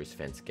 2 spruce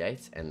fence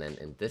gates. And then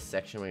in this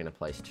section, we're going to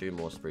place 2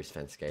 more spruce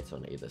fence gates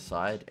on either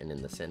side. And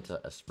in the center,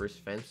 a spruce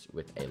fence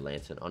with a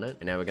lantern on it.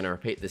 And now we're going to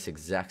repeat this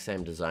exact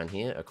same design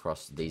here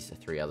across these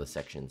 3 other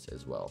sections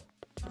as well.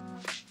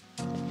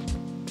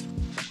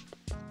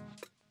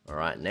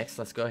 Alright, next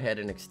let's go ahead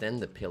and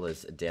extend the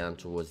pillars down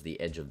towards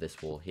the edge of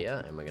this wall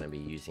here, and we're going to be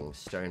using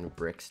stone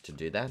bricks to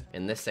do that.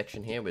 In this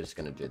section here, we're just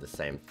going to do the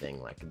same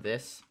thing like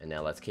this, and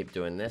now let's keep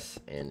doing this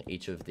in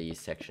each of these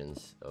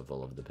sections of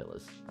all of the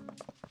pillars.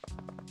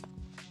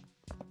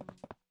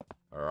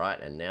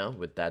 Alright, and now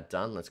with that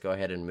done, let's go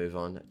ahead and move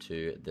on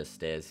to the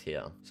stairs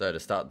here. So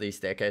to start the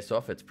staircase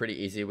off, it's pretty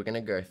easy. We're going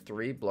to go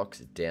 3 blocks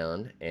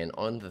down, and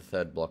on the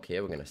 3rd block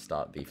here, we're going to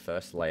start the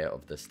first layer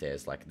of the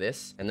stairs like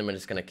this. And then we're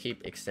just going to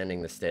keep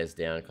extending the stairs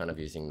down, kind of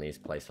using these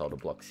placeholder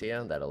blocks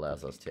here. That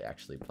allows us to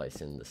actually place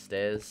in the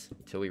stairs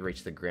until we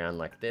reach the ground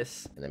like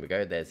this. And there we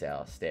go, there's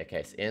our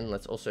staircase in.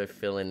 Let's also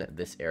fill in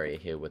this area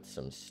here with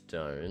some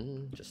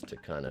stone, just to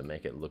kind of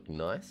make it look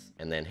nice.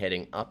 And then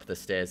heading up the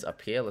stairs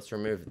up here, let's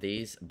remove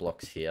these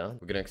blocks here.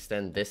 We're going to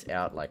extend this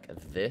out like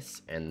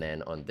this, and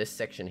then on this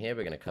section here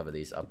we're going to cover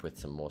these up with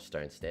some more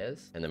stone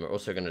stairs, and then we're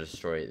also going to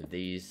destroy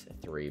these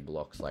 3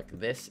 blocks like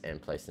this and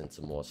place in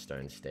some more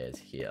stone stairs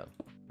here.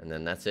 And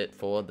then that's it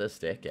for the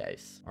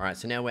staircase. Alright,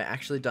 so now we're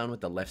actually done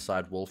with the left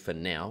side wall for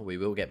now. We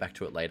will get back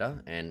to it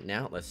later. And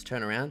now let's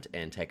turn around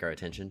and take our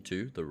attention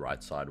to the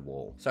right side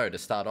wall. So to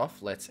start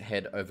off, let's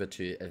head over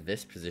to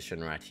this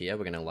position right here.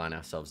 We're going to line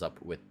ourselves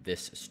up with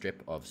this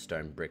strip of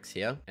stone bricks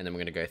here. And then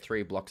we're going to go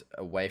 3 blocks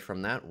away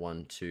from that.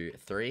 1, 2,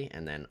 3.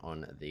 And then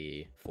on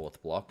the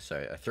 4th block,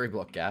 so a 3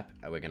 block gap,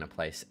 we're going to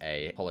place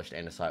a polished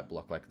andesite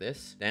block like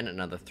this. Then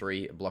another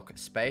 3 block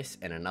space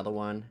and another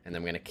one. And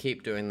then we're going to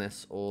keep doing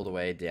this all the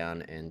way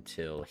down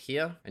until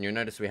here, and you'll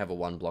notice we have a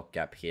 1 block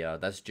gap here.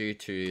 That's due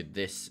to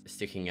this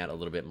sticking out a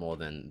little bit more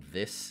than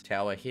this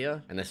tower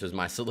here, and this was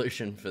my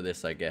solution for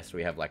this, I guess.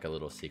 We have like a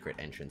little secret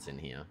entrance in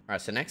here. All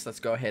right, so next let's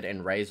go ahead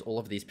and raise all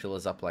of these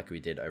pillars up like we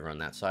did over on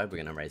that side. We're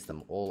going to raise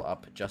them all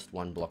up just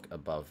 1 block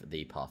above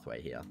the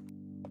pathway here.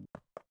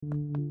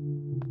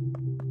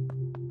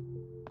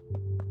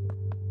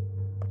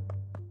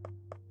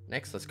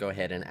 Next, let's go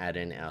ahead and add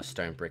in our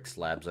stone brick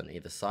slabs on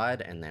either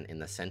side, and then in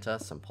the center,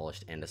 some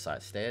polished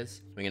andesite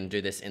stairs. We're going to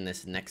do this in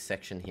this next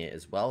section here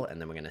as well, and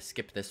then we're going to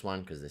skip this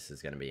one because this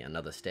is going to be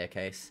another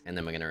staircase. And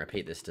then we're going to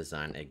repeat this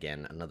design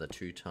again another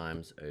 2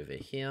 times over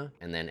here.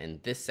 And then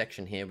in this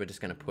section here, we're just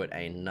going to put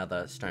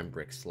another stone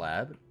brick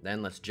slab.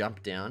 Then let's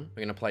jump down.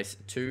 We're going to place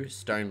 2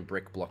 stone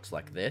brick blocks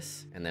like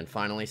this, and then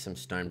finally some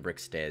stone brick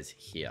stairs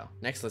here.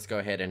 Next, let's go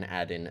ahead and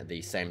add in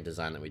the same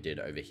design that we did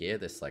over here,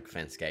 this like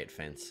fence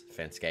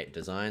gate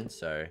design.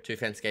 So 2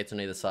 fence gates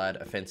on either side,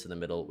 a fence in the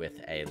middle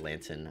with a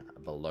lantern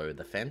below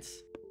the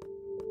fence.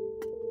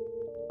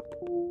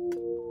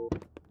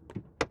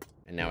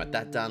 And now with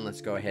that done, let's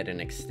go ahead and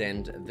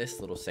extend this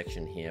little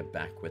section here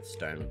back with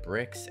stone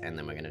bricks, and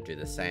then we're going to do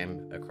the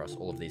same across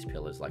all of these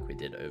pillars like we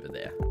did over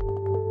there.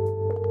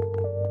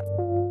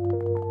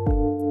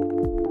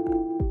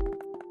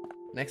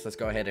 Next, let's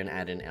go ahead and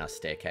add in our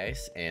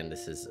staircase, and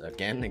this is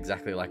again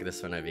exactly like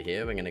this one over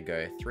here. We're going to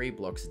go 3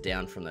 blocks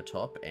down from the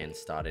top and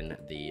start in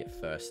the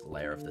first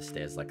layer of the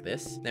stairs like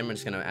this. Then we're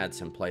just going to add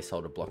some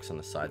placeholder blocks on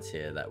the sides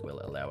here that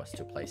will allow us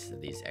to place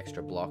these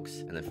extra blocks,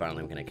 and then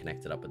finally we're going to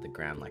connect it up with the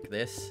ground like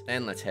this.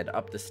 Then let's head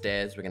up the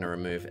stairs. We're going to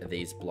remove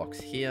these blocks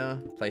here,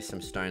 place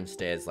some stone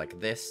stairs like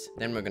this.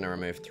 Then we're going to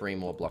remove 3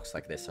 more blocks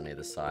like this on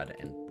either side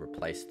and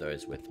replace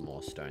those with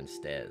more stone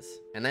stairs.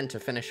 And then to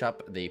finish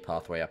up the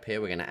pathway up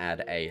here, we're going to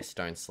add a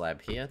stone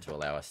slab here to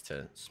allow us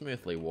to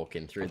smoothly walk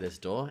in through this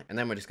door. And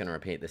then we're just going to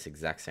repeat this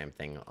exact same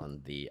thing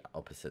on the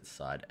opposite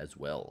side as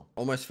well.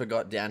 Almost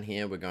forgot, down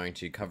here we're going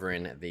to cover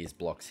in these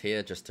blocks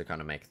here just to kind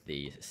of make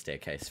the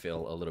staircase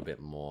feel a little bit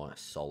more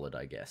solid,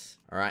 I guess.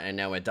 Alright, and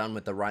now we're done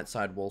with the right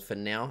side wall for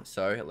now,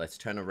 so let's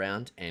turn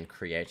around and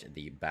create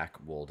the back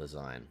wall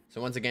design.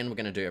 So once again, we're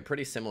going to do a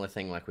pretty similar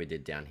thing like we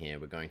did down here.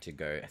 We're going to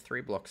go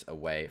 3 blocks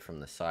away from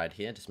the side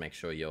here. Just make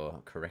sure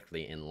you're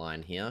correctly in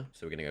line here.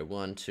 So we're going to go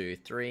 1, 2,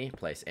 3,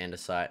 place andesite,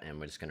 and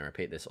we're just going to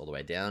repeat this all the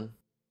way down.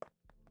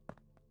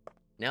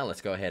 Now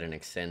let's go ahead and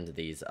extend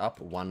these up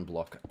 1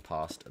 block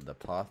past the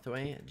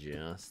pathway,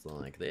 just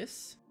like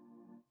this.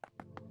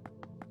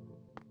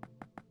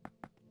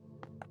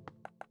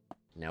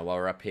 Now while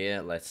we're up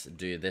here, let's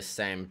do this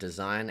same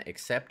design,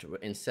 except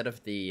instead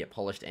of the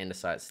polished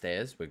andesite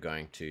stairs, we're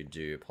going to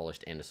do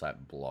polished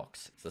andesite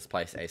blocks. So let's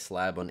place a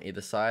slab on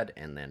either side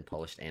and then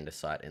polished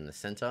andesite in the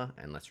center,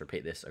 and let's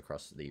repeat this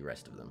across the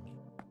rest of them.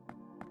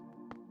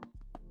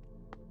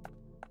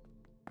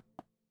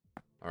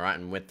 Alright,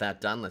 and with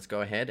that done, let's go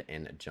ahead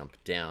and jump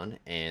down.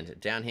 And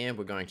down here,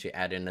 we're going to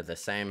add in the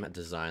same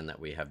design that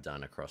we have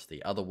done across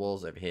the other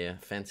walls over here.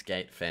 Fence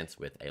gate, fence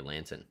with a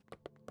lantern.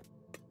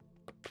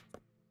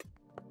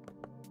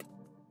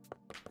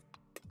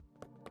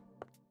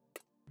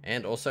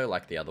 And also,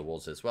 like the other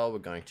walls as well, we're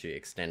going to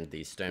extend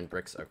these stone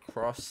bricks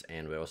across,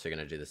 and we're also going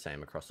to do the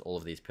same across all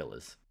of these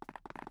pillars.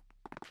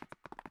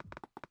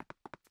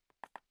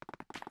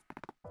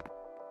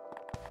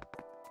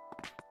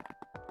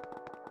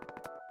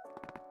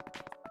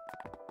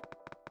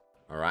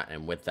 Alright,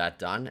 and with that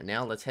done,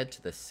 now let's head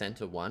to the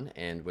center one,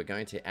 and we're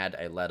going to add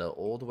a ladder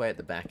all the way at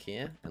the back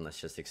here, and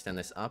let's just extend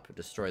this up,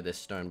 destroy this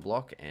stone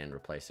block, and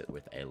replace it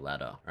with a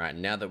ladder. Alright,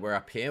 now that we're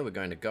up here, we're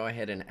going to go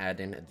ahead and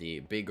add in the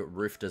big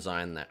roof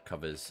design that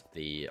covers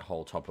the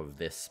whole top of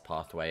this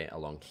pathway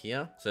along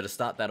here. So to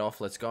start that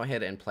off, let's go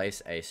ahead and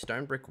place a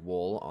stone brick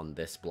wall on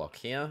this block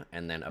here,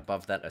 and then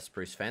above that a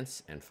spruce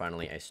fence, and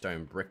finally a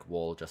stone brick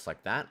wall just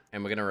like that.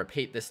 And we're going to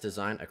repeat this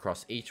design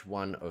across each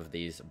one of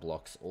these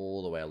blocks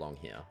all the way along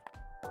here.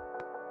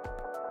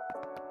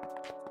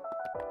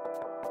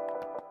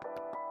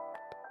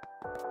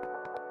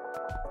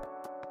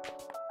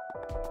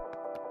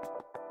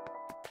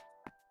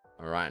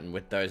 Alright, and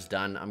with those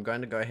done, I'm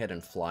going to go ahead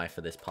and fly for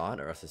this part,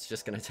 or else it's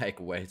just going to take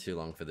way too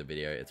long for the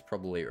video. It's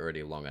probably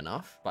already long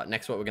enough. But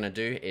next what we're going to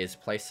do is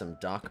place some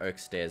dark oak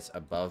stairs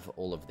above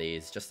all of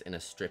these, just in a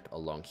strip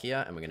along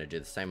here, and we're going to do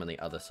the same on the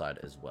other side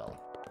as well.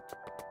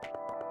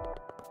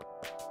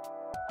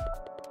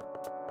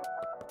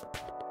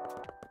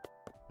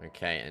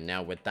 Okay, and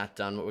now with that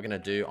done, what we're going to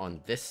do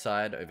on this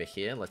side over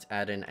here, let's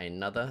add in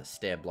another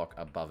stair block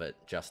above it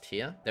just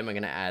here. Then we're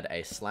going to add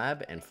a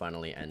slab, and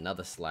finally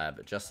another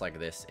slab just like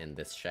this in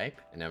this shape.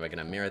 And now we're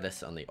going to mirror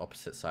this on the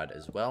opposite side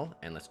as well.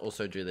 And let's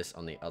also do this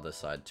on the other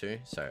side too.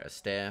 So a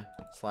stair,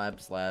 slab,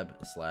 slab,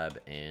 slab,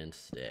 and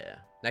stair.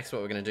 Next,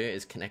 what we're going to do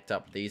is connect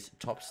up these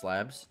top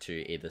slabs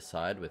to either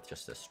side with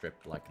just a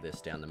strip like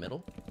this down the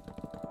middle.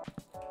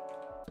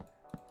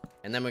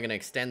 And then we're going to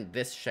extend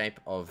this shape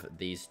of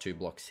these two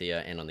blocks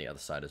here and on the other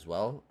side as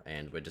well.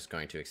 And we're just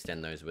going to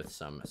extend those with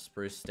some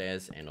spruce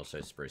stairs and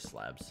also spruce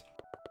slabs.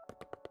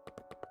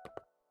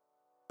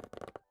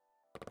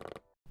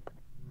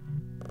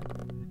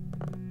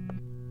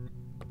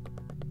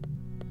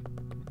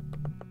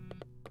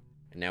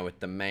 And now with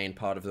the main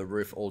part of the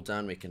roof all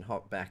done, we can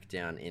hop back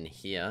down in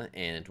here.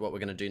 And what we're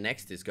going to do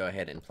next is go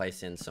ahead and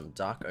place in some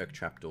dark oak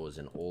trapdoors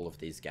in all of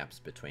these gaps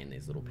between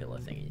these little pillar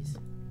thingies.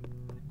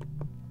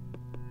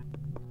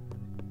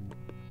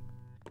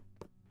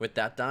 With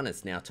that done,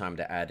 it's now time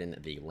to add in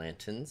the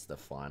lanterns, the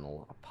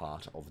final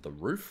part of the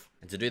roof.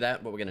 And to do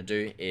that, what we're going to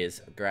do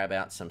is grab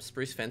out some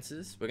spruce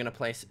fences. We're going to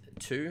place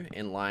 2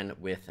 in line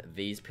with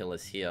these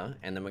pillars here.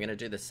 And then we're going to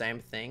do the same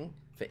thing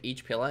for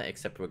each pillar,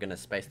 except we're going to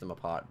space them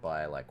apart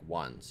by like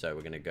 1. So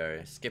we're going to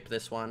go skip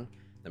this one,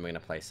 then we're going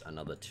to place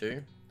another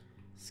 2.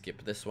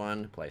 Skip this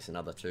one, place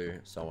another 2,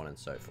 so on and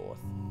so forth.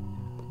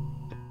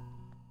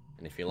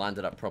 And if you lined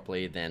it up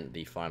properly, then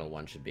the final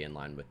one should be in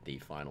line with the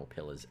final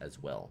pillars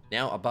as well.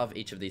 Now, above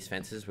each of these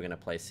fences, we're going to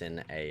place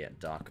in a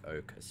dark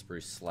oak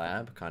spruce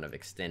slab, kind of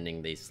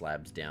extending these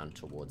slabs down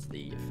towards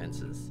the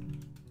fences.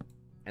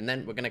 And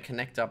then we're going to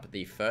connect up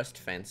the first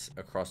fence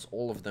across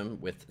all of them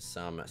with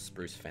some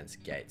spruce fence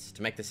gates.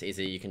 To make this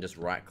easy, you can just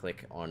right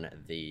click on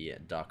the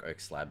dark oak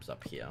slabs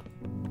up here.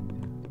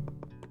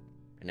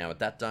 And now with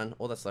that done,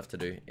 all that's left to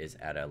do is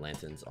add our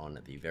lanterns on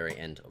the very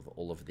end of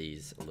all of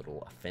these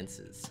little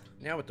fences.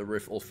 Now with the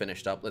roof all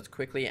finished up, let's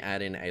quickly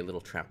add in a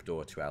little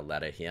trapdoor to our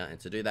ladder here. And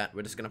to do that,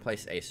 we're just going to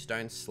place a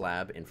stone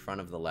slab in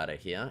front of the ladder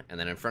here. And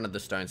then in front of the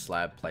stone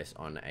slab, place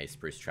on a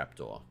spruce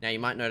trapdoor. Now you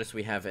might notice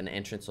we have an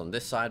entrance on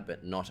this side,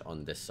 but not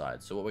on this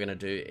side. So what we're going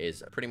to do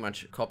is pretty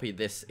much copy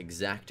this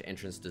exact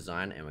entrance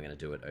design, and we're going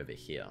to do it over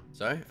here.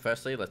 So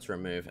firstly, let's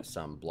remove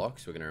some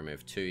blocks. We're going to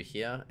remove 2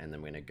 here, and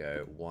then we're going to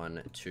go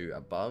 1, 2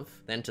 above.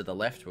 Then to the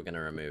left, we're going to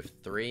remove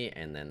 3,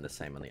 and then the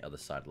same on the other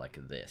side like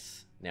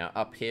this. Now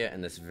up here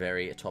in this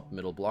very top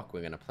middle block,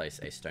 we're going to place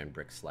a stone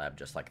brick slab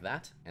just like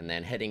that. And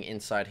then heading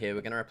inside here,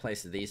 we're going to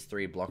replace these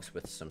 3 blocks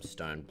with some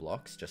stone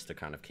blocks just to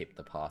kind of keep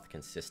the path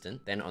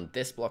consistent. Then on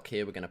this block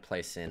here, we're going to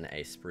place in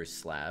a spruce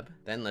slab.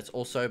 Then let's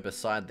also,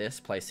 beside this,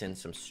 place in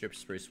some stripped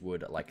spruce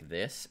wood like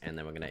this. And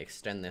then we're going to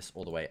extend this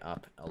all the way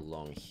up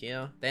along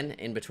here. Then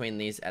in between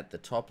these at the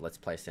top, let's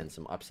place in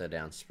some upside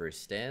down spruce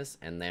stairs.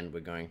 And then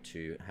we're going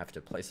to have to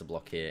place a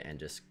block here and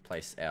just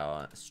place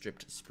our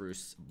stripped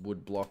spruce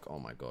wood block. Oh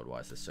my god,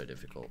 why is this so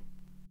difficult?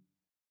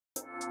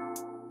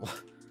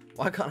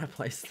 Why can't I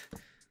place...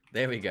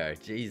 There we go.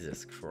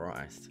 Jesus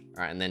Christ.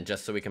 All right, and then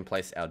just so we can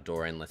place our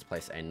door in, let's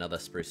place another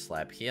spruce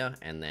slab here,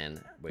 and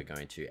then we're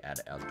going to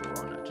add our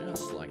door on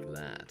just like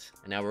that.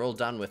 And now we're all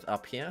done with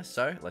up here,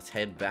 so let's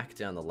head back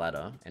down the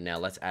ladder, and now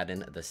let's add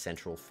in the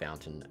central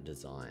fountain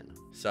design.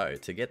 So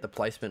to get the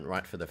placement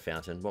right for the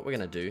fountain, what we're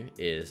going to do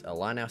is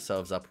align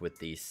ourselves up with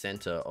the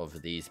center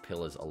of these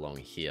pillars along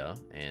here,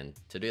 and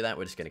to do that,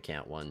 we're just going to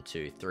count 1,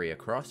 2, 3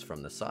 across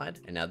from the side.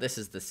 And now this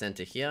is the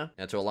center here.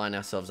 Now to align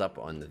ourselves up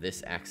on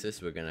this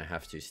axis, we're going to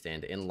have to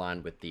stand in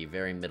line with the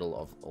very middle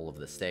of all of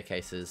the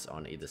staircases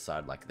on either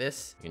side like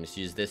this. You can just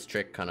use this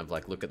trick, kind of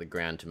like look at the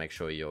ground to make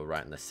sure you're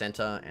right in the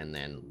center, and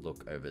then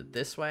look over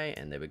this way,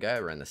 and there we go,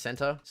 we're in the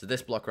center. So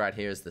this block right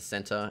here is the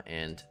center,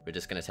 and we're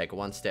just going to take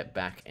 1 step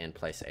back and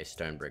place a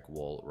stone brick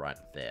wall right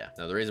there.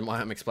 Now the reason why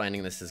I'm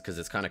explaining this is because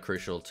it's kind of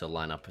crucial to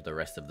line up the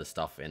rest of the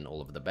stuff in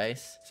all of the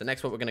base. So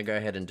next what we're going to go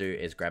ahead and do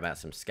is grab out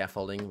some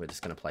scaffolding. We're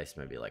just going to place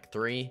maybe like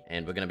 3,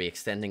 and we're going to be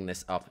extending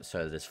this up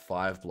so there's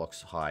 5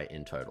 blocks high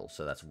in total.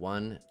 So that's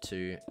 1,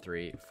 2,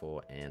 3,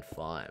 4, and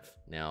 5.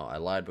 Now I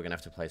lied, we're gonna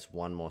have to place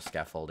one more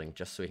scaffolding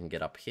just so we can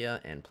get up here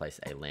and place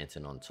a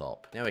lantern on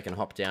top. Now we can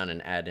hop down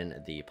and add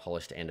in the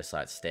polished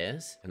andesite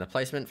stairs. And the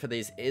placement for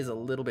these is a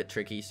little bit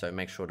tricky, so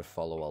make sure to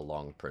follow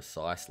along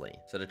precisely.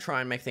 So to try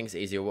and make things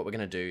easier, what we're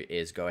gonna do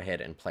is go ahead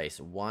and place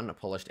one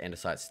polished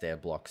andesite stair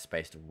block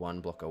spaced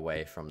one block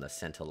away from the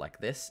center like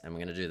this. And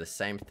we're gonna do the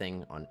same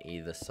thing on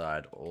either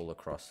side all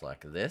across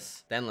like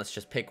this. Then let's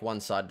just pick one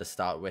side to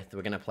start with.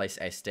 We're gonna place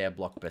a stair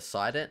block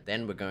beside it.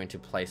 Then we're going to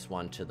place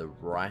one to the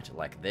right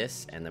like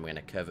this, and then we're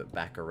gonna curve it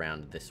back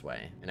around this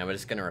way. And now we're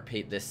just gonna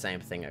repeat this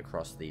same thing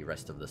across the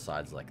rest of the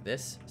sides like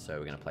this. So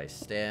we're gonna place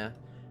stair,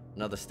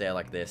 another stair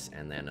like this,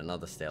 and then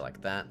another stair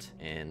like that.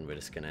 And we're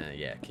just gonna,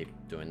 yeah, keep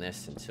doing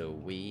this until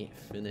we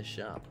finish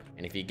up.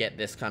 And if you get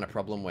this kind of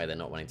problem where they're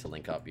not wanting to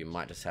link up, you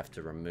might just have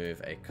to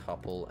remove a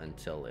couple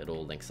until it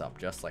all links up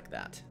just like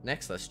that.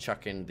 Next, let's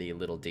chuck in the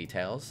little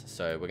details.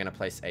 So we're gonna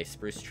place a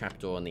spruce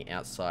trapdoor on the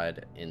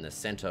outside in the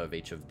center of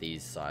each of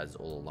these sides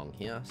all along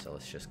here. So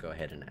let's just go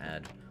ahead and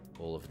add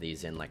all of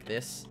these in like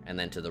this. And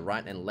then to the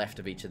right and left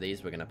of each of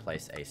these, we're gonna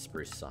place a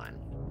spruce sign.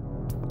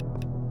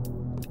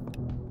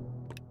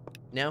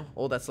 Now,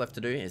 all that's left to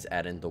do is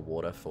add in the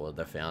water for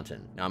the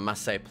fountain. Now, I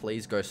must say,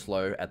 please go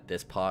slow at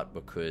this part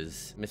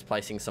because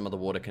misplacing some of the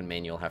water can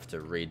mean you'll have to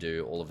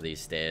redo all of these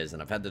stairs,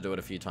 and I've had to do it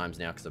a few times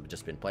now because I've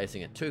just been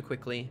placing it too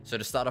quickly. So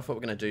to start off, what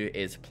we're going to do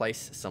is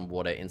place some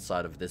water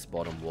inside of this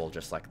bottom wall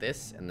just like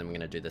this, and then we're going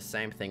to do the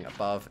same thing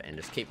above and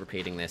just keep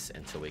repeating this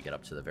until we get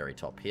up to the very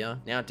top here.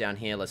 Now, down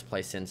here, let's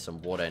place in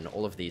some water in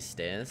all of these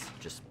stairs.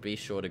 Just be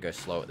sure to go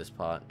slow at this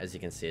part. As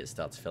you can see, it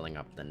starts filling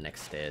up the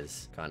next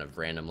stairs kind of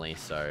randomly,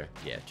 so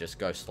yeah, just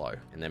go slow.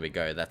 And there we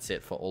go. That's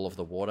it for all of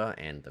the water,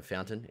 and the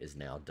fountain is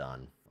now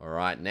done.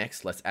 Alright,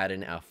 next let's add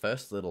in our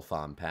first little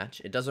farm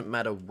patch. It doesn't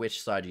matter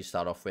which side you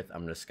start off with,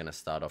 I'm just going to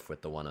start off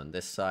with the one on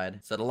this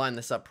side. So to line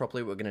this up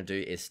properly, what we're going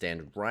to do is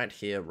stand right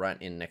here,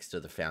 right in next to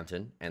the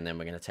fountain, and then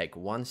we're going to take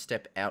one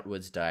step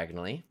outwards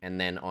diagonally, and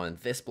then on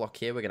this block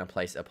here, we're going to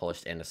place a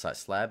polished andesite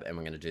slab, and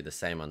we're going to do the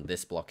same on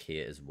this block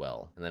here as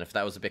well. And then if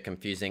that was a bit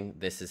confusing,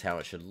 this is how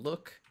it should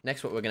look.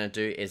 Next, what we're going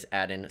to do is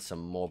add in some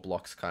more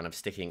blocks kind of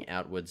sticking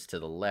outwards to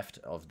the left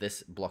of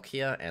this block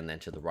here, and then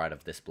to the right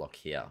of this block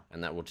here.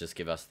 And that will just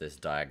give us this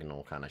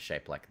diagonal kind of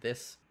shape like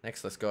this.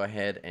 Next, let's go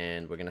ahead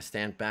and we're going to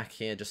stand back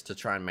here just to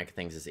try and make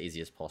things as easy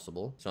as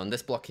possible. So on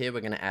this block here,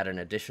 we're going to add an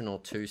additional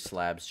 2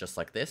 slabs just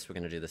like this. We're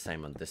going to do the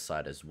same on this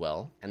side as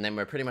well. And then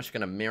we're pretty much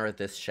going to mirror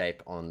this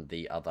shape on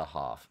the other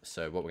half.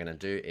 So what we're going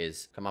to do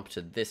is come up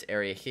to this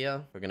area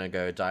here. We're going to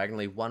go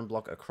diagonally 1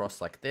 block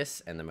across like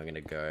this. And then we're going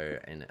to go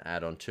and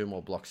add on 2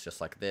 more blocks just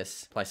like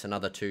this. Place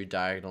another 2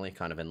 diagonally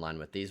kind of in line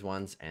with these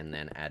ones. And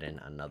then add in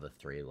another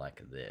 3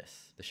 like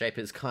this. The shape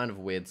is kind of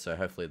weird, so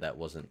hopefully that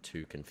wasn't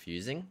too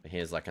confusing.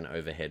 Here's like an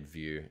overhead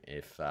view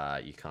if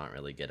you can't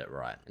really get it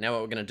right. Now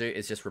what we're going to do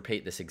is just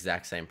repeat this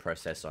exact same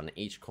process on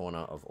each corner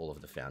of all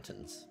of the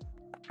fountains.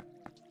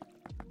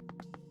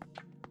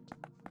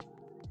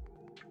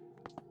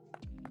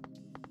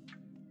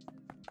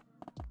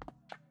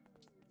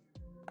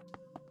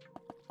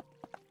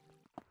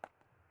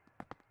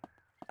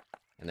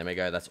 And there we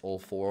go, that's all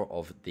 4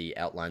 of the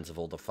outlines of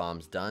all the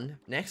farms done.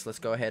 Next, let's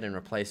go ahead and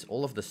replace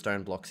all of the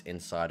stone blocks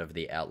inside of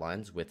the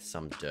outlines with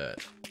some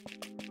dirt.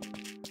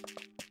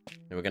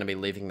 And we're going to be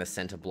leaving the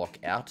center block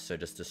out, so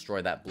just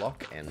destroy that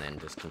block and then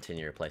just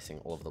continue replacing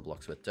all of the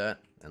blocks with dirt.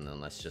 And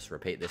then let's just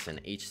repeat this in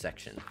each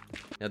section.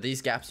 Now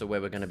these gaps are where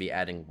we're going to be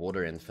adding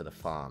water in for the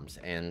farms,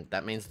 and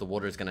that means the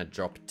water is going to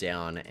drop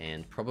down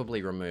and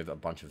probably remove a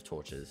bunch of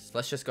torches. So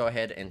let's just go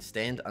ahead and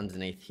stand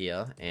underneath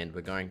here, and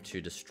we're going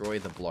to destroy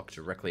the block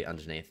directly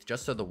underneath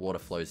just so the water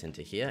flows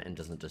into here and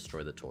doesn't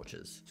destroy the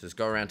torches. So just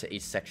go around to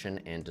each section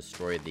and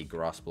destroy the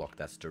grass block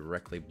that's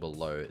directly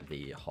below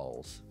the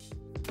holes.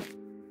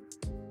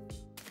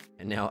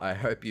 And now I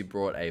hope you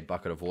brought a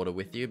bucket of water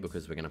with you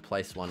because we're going to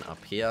place one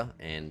up here,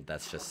 and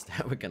that's just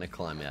how we're going to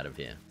climb out of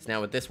here. So now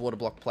with this water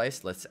block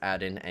placed, let's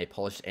add in a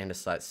polished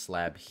andesite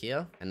slab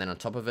here, and then on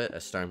top of it, a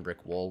stone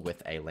brick wall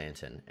with a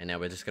lantern. And now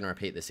we're just going to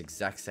repeat this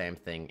exact same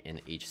thing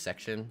in each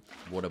section.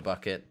 Water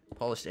bucket,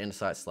 polished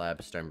andesite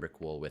slab, stone brick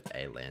wall with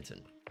a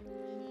lantern.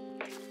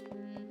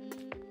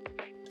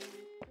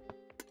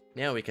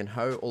 Now we can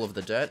hoe all of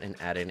the dirt and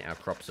add in our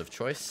crops of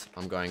choice.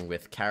 I'm going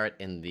with carrot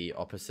in the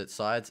opposite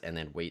sides and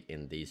then wheat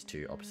in these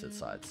 2 opposite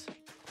sides.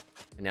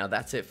 And now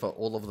that's it for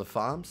all of the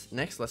farms.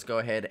 Next, let's go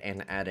ahead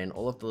and add in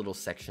all of the little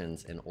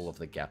sections and all of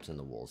the gaps in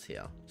the walls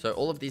here. So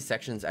all of these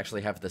sections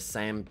actually have the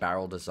same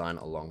barrel design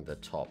along the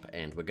top,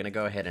 and we're going to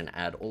go ahead and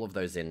add all of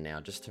those in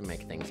now just to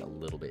make things a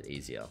little bit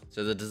easier.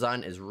 So the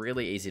design is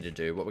really easy to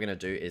do. What we're going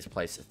to do is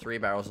place 3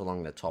 barrels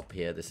along the top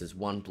here. This is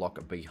 1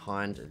 block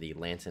behind the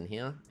lantern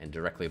here and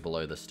directly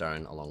below the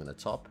stone along the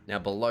top. Now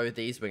below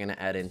these, we're going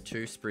to add in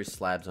 2 spruce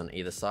slabs on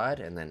either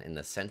side, and then in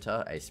the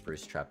center, a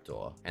spruce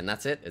trapdoor. And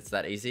that's it. It's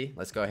that easy.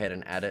 Let's go ahead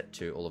and add it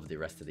to all of the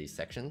rest of these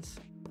sections.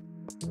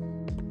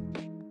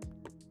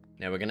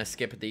 Now we're going to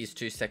skip these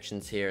two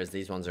sections here as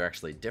these ones are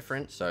actually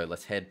different. So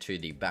let's head to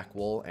the back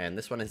wall, and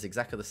this one is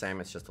exactly the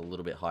same. It's just a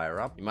little bit higher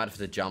up. You might have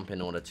to jump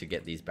in order to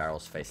get these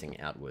barrels facing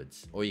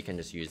outwards, or you can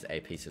just use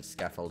a piece of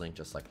scaffolding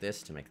just like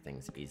this to make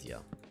things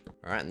easier.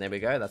 Alright, and there we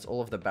go. That's all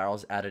of the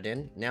barrels added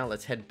in. Now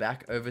let's head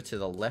back over to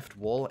the left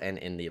wall and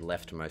in the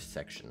leftmost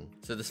section.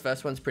 So this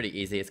first one's pretty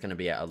easy. It's going to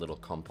be a little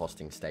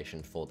composting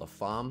station for the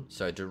farm.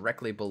 So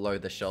directly below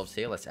the shelves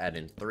here, let's add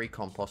in 3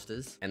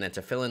 composters. And then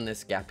to fill in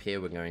this gap here,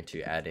 we're going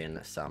to add in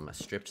some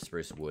stripped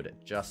spruce wood,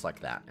 just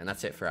like that. And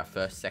that's it for our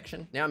first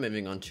section. Now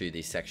moving on to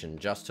the section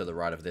just to the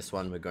right of this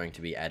one, we're going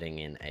to be adding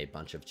in a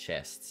bunch of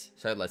chests.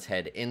 So let's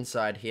head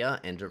inside here,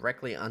 and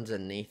directly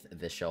underneath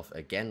the shelf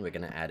again, we're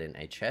going to add in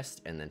a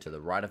chest, and then to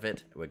the right of it,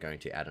 we're going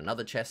to add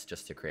another chest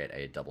just to create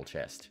a double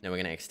chest. Now we're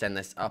going to extend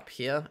this up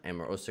here, and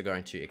we're also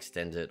going to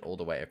extend it all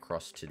the way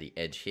across to the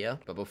edge here.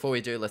 But before we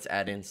do, let's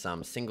add in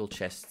some single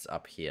chests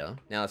up here.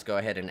 Now let's go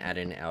ahead and add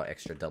in our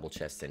extra double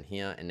chests in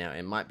here. And now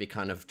it might be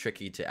kind of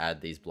tricky to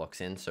add these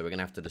blocks in, so we're going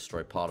to have to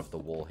destroy part of the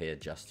wall here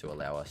just to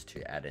allow us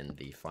to add in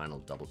the final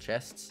double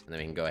chests. And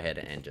then we can go ahead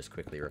and just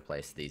quickly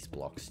replace these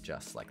blocks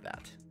just like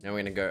that. Now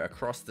we're going to go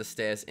across the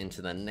stairs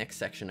into the next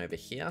section over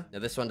here. Now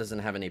this one doesn't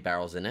have any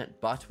barrels in it,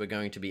 but we're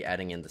going to be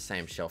adding in the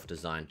same shelf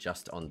design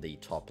just on the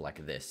top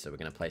like this. So we're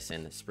going to place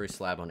in a spruce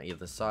slab on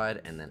either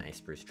side and then a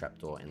spruce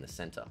trapdoor in the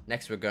center.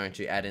 Next, we're going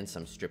to add in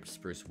some stripped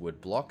spruce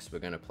wood blocks. We're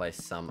going to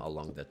place some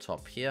along the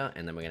top here,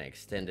 and then we're going to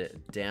extend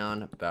it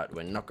down, but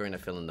we're not going to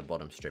fill in the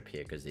bottom strip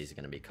here because these are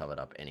going to be covered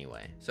up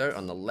anyway. So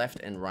on the left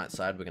and right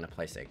side, we're going to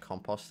place a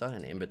composter,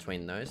 and in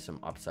between those, some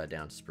upside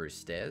down spruce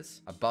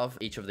stairs. Above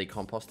each of the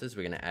composters,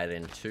 we're going to add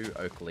in 2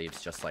 oak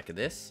leaves just like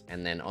this.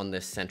 And then on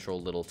this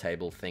central little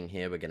table thing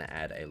here, we're going to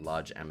add a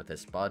large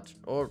amethyst bud,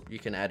 or you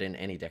can add in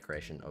any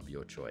decoration of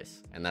your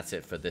choice. And that's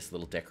it for this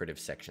little decorative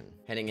section.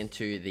 Heading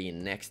into the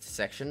next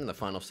section, the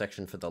final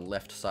section for the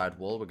left side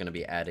wall, we're going to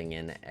be adding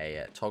in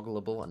a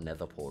toggleable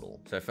nether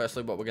portal. So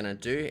firstly, what we're going to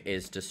do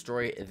is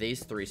destroy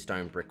these 3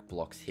 stone brick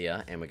blocks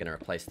here, and we're going to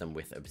replace them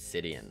with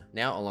obsidian.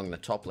 Now along the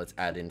top, let's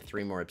add in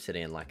 3 more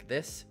obsidian like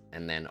this.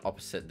 And then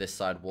opposite this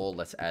side wall,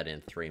 let's add in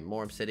 3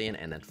 more obsidian,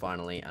 and then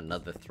finally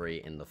another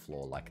 3 in the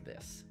floor like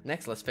this.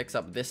 Next, let's fix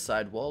up this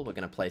side wall. We're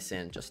going to place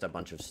in just a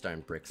bunch of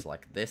stone bricks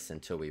like this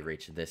until we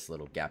reach this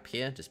little gap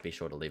here. Just be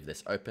sure to leave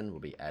this open.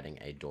 We'll be adding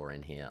a door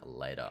in here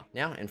later.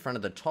 Now, in front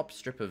of the top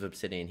strip of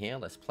obsidian here,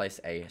 let's place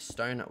a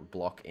stone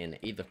block in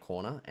either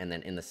corner, and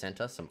then in the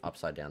center, some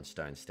upside down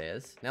stone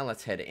stairs. Now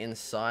let's head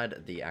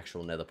inside the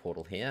actual nether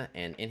portal here,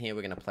 and in here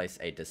we're going to place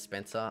a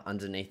dispenser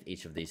underneath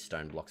each of these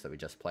stone blocks that we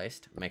just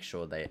placed. Make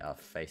sure they are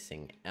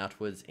facing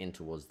outwards in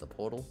towards the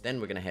portal.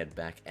 Then we're going to head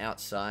back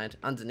outside.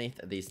 Underneath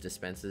these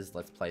dispensers,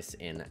 let's place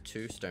in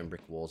 2 stone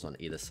brick walls on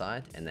either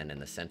side, and then in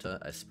the center,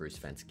 a spruce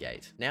fence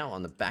gate. Now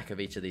on the back of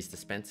each of these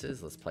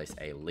dispensers, let's place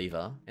a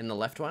lever. In the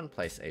left one,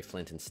 place a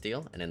flint and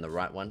steel, and in the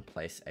right one,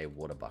 place a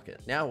water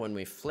bucket. Now when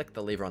we flick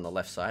the lever on the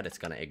left side, it's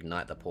going to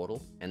ignite the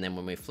portal, and then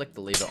when we flick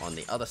the lever on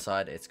the other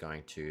side, it's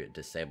going to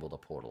disable the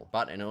portal.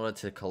 But in order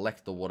to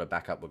collect the water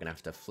back up, we're going to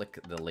have to flick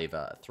the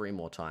lever 3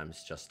 more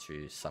times just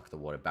to suck the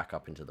water back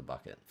up into the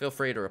bucket. Feel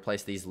free to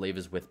replace these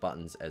levers with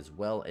buttons as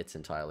well. It's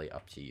entirely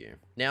up to you.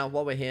 Now,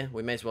 while we're here,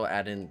 we may as well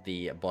add in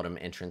the bottom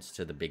entrance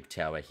to the big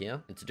tower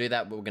here. And to do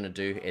that, what we're going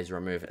to do is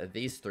remove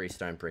these 3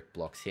 stone brick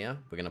blocks here.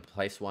 We're going to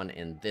place one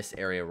in this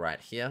area right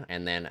here.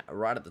 And then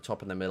right at the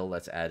top in the middle,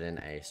 let's add in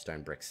a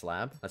stone brick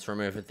slab. Let's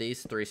remove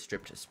these 3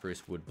 stripped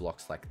spruce wood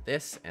blocks like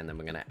this. And then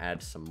we're going to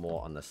add some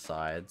more on the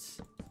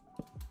sides.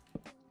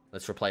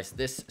 Let's replace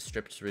this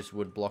stripped spruce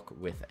wood block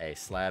with a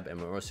slab,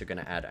 and we're also going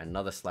to add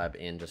another slab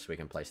in just so we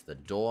can place the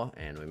door,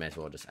 and we may as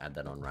well just add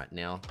that on right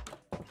now.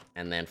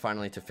 And then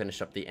finally, to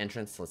finish up the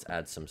entrance, let's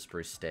add some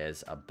spruce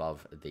stairs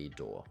above the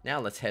door. Now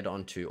let's head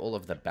on to all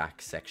of the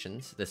back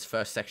sections. This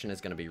first section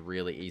is going to be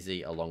really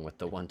easy, along with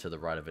the one to the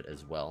right of it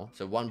as well.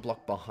 So 1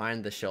 block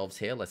behind the shelves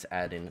here, let's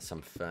add in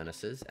some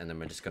furnaces, and then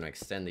we're just going to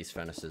extend these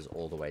furnaces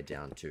all the way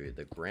down to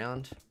the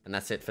ground. And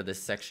that's it for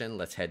this section.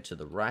 Let's head to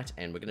the right,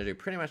 and we're going to do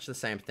pretty much the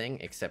same thing,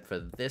 except for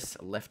this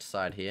left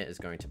side here is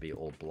going to be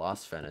all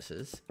blast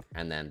furnaces,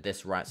 and then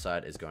this right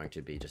side is going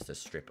to be just a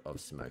strip of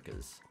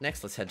smokers.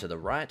 Next, let's head to the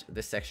right.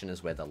 This section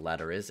is where the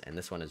ladder is, and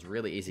this one is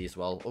really easy as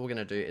well. All we're going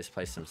to do is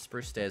place some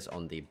spruce stairs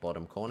on the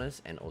bottom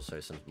corners, and also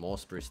some more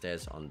spruce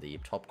stairs on the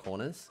top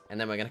corners. And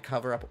then we're going to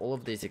cover up all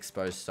of these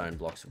exposed stone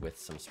blocks with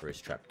some spruce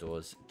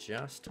trapdoors,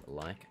 just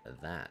like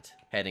that.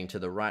 Heading to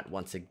the right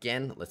once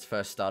again, let's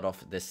first start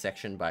off this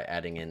section by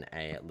adding in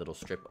a little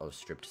strip of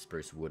stripped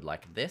spruce wood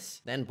like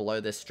this. Then below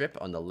this strip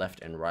on the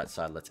left and right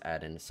side, let's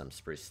add in some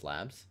spruce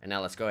slabs. And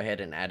now let's go ahead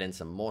and add in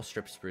some more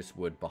stripped spruce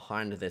wood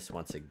behind this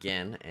once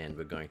again, and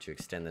we're going to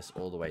extend this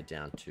all the way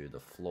down to the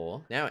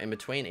floor. Now in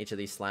between each of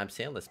these slabs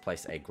here, let's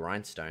place a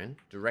grindstone.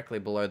 Directly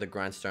below the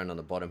grindstone on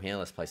the bottom here,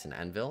 let's place an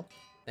anvil.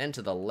 Then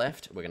to the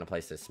left, we're going to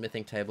place a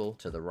smithing table.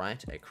 To the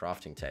right, a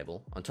crafting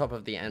table. On top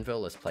of the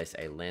anvil, let's place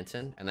a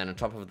lantern. And then on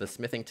top of the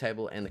smithing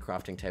table and the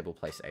crafting table,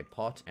 place a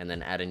pot. And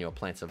then add in your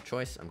plants of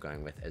choice. I'm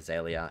going with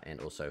azalea and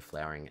also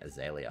flowering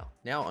azalea.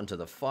 Now onto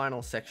the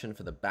final section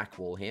for the back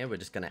wall here. We're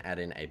just going to add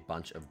in a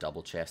bunch of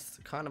double chests,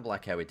 kind of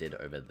like how we did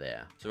over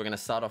there. So we're going to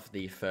start off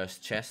the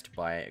first chest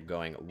by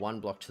going one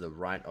block to the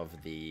right of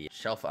the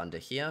shelf under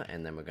here.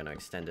 And then we're going to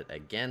extend it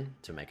again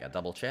to make a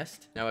double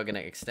chest. Now we're going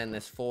to extend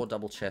this 4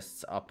 double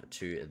chests up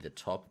to the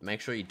top.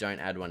 Make sure you don't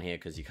add one here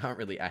because you can't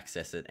really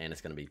access it and it's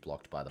going to be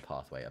blocked by the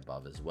pathway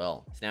above as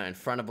well. So now in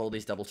front of all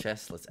these double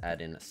chests, let's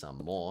add in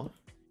some more.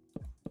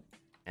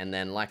 And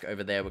then like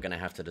over there, we're going to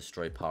have to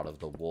destroy part of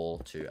the wall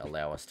to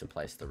allow us to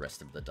place the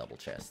rest of the double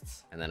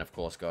chests. And then of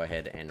course, go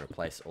ahead and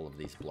replace all of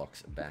these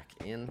blocks back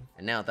in.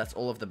 And now that's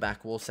all of the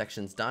back wall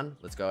sections done.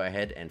 Let's go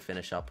ahead and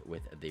finish up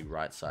with the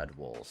right side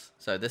walls.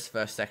 So this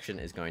first section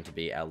is going to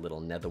be our little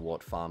nether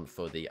wart farm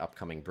for the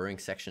upcoming brewing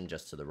section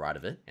just to the right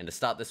of it. And to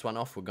start this one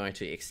off, we're going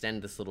to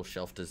extend this little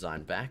shelf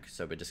design back.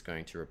 So we're just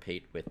going to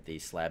repeat with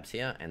these slabs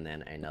here and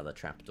then another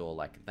trapdoor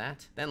like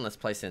that. Then let's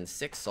place in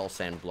 6 soul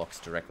sand blocks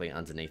directly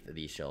underneath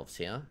these shelves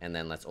here. And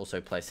then let's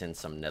also place in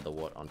some nether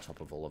wart on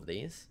top of all of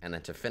these. And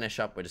then to finish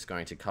up, we're just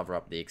going to cover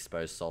up the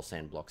exposed soul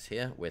sand blocks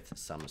here with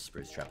some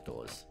spruce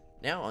trapdoors.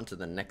 Now onto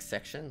the next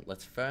section.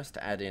 Let's first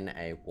add in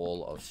a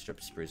wall of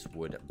stripped spruce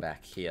wood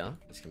back here.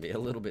 This can be a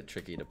little bit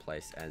tricky to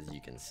place, as you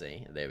can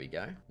see. There we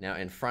go. Now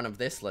in front of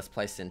this, let's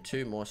place in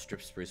 2 more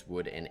stripped spruce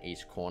wood in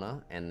each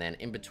corner. And then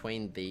in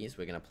between these,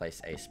 we're going to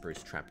place a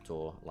spruce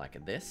trapdoor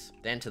like this.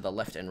 Then to the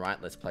left and right,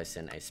 let's place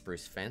in a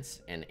spruce fence.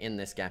 And in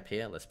this gap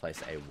here, let's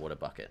place a water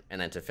bucket. And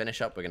then to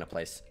finish up, we're going to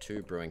place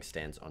 2 brewing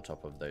stands on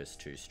top of those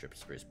 2 stripped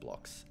spruce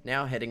blocks.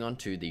 Now heading on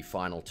to the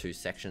final 2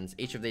 sections.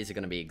 Each of these are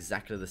going to be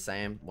exactly the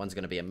same. One's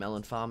going to be a melon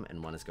farm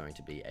and one is going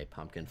to be a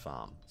pumpkin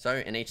farm. So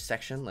in each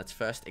section, let's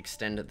first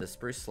extend the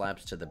spruce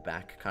slabs to the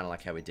back, kind of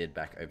like how we did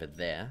back over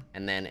there.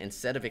 And then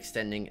instead of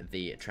extending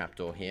the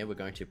trapdoor here, we're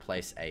going to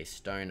place a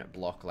stone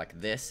block like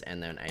this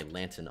and then a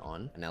lantern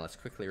on. And now let's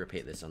quickly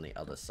repeat this on the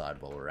other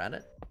side while we're at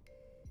it.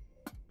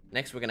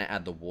 Next, we're going to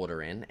add the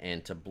water in,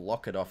 and to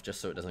block it off just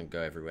so it doesn't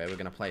go everywhere, we're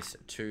going to place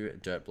 2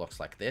 dirt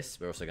blocks like this.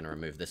 We're also going to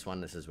remove this one.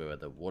 This is where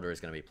the water is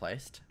going to be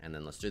placed. And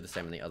then let's do the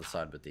same on the other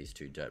side with these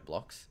 2 dirt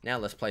blocks. Now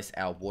let's place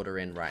our water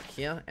in right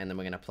here, and then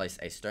we're going to place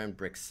a stone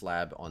brick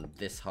slab on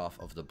this half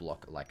of the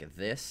block like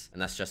this.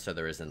 And that's just so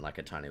there isn't like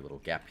a tiny little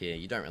gap here.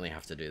 You don't really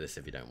have to do this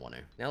if you don't want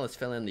to. Now let's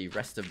fill in the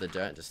rest of the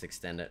dirt, just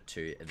extend it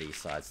to the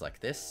sides like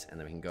this, and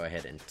then we can go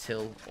ahead and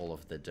till all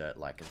of the dirt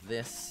like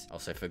this.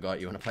 Also forgot,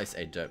 you want to place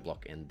a dirt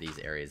block in these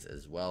areas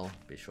as well.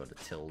 Be sure to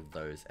till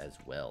those as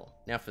well.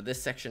 Now for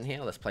this section here,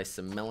 let's place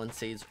some melon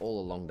seeds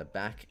all along the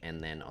back,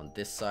 and then on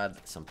this side,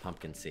 some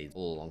pumpkin seeds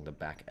all along the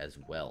back as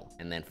well.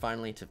 And then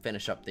finally, to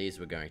finish up these,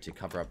 we're going to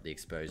cover up the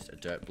exposed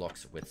dirt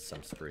blocks with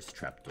some spruce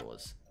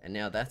trapdoors. And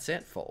now that's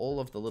it for all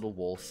of the little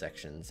wall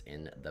sections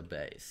in the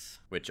base.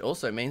 Which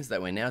also means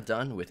that we're now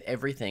done with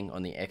everything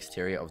on the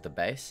exterior of the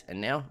base.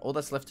 And now all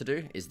that's left to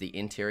do is the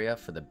interior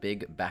for the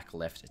big back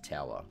left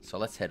tower. So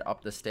let's head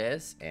up the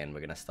stairs, and we're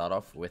going to start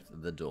off with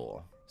the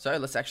door. So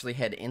let's actually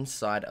head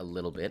inside a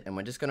little bit, and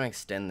we're just going to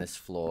extend this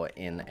floor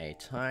in a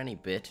tiny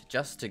bit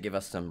just to give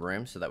us some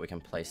room so that we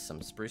can place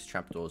some spruce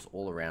trapdoors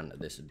all around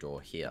this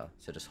door here.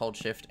 So just hold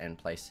shift and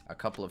place a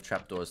couple of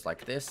trapdoors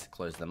like this,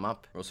 close them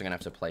up. We're also going to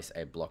have to place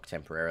a block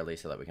temporarily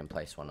so that we can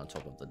place one on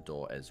top of the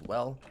door as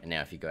well. And now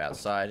if you go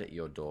outside,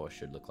 your door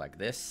should look like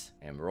this,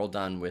 and we're all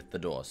done with the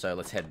door. So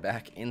let's head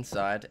back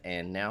inside,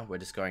 and now we're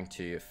just going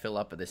to fill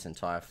up this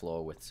entire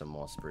floor with some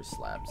more spruce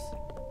slabs.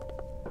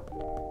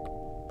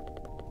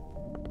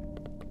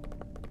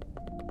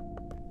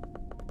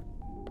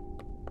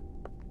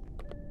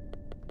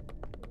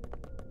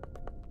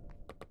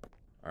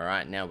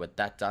 Alright, now with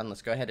that done,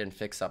 let's go ahead and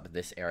fix up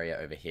this area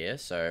over here.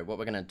 So what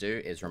we're going to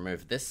do is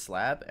remove this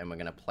slab, and we're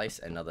going to place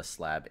another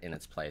slab in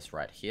its place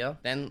right here.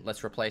 Then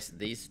let's replace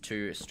these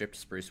 2 stripped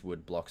spruce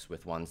wood blocks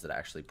with ones that are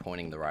actually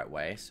pointing the right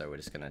way. So we're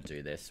just going to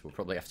do this. We'll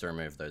probably have to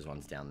remove those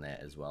ones down there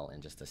as well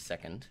in just a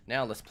second.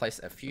 Now let's place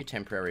a few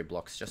temporary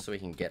blocks just so we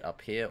can get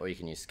up here, or you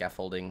can use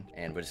scaffolding,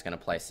 and we're just going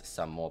to place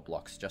some more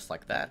blocks just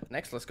like that.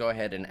 Next, let's go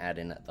ahead and add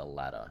in the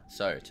ladder.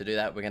 So to do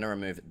that, we're going to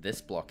remove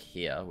this block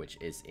here, which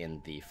is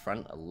in the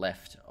front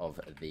left of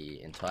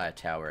the entire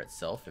tower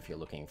itself. If you're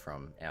looking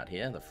from out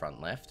here, the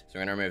front left. So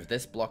we're going to remove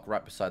this block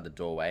right beside the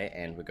doorway,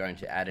 and we're going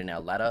to add in our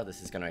ladder.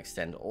 This is going to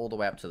extend all the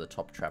way up to the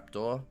top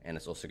trapdoor, and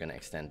it's also going to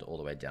extend all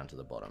the way down to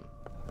the bottom.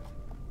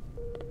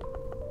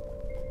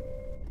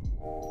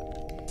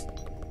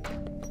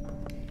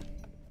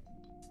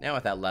 Now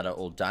with that ladder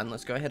all done,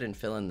 let's go ahead and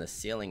fill in the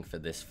ceiling for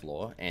this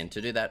floor. And to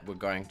do that, we're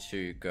going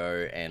to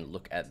go and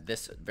look at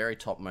this very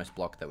topmost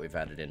block that we've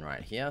added in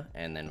right here.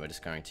 And then we're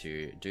just going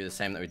to do the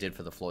same that we did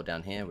for the floor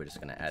down here. We're just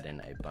going to add in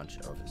a bunch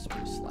of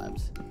spruce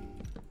slabs.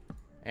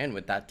 And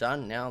with that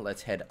done, now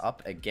let's head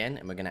up again,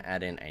 and we're going to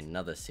add in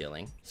another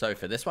ceiling. So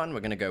for this one, we're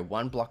going to go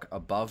 1 block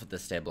above the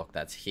stair block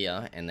that's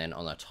here, and then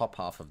on the top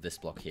half of this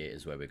block here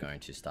is where we're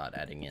going to start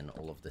adding in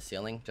all of the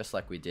ceiling, just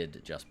like we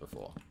did just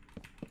before.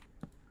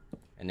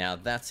 And now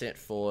that's it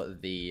for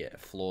the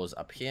floors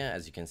up here.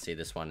 As you can see,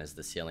 this one is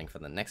the ceiling for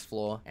the next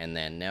floor. And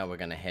then now we're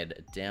going to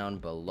head down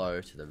below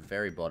to the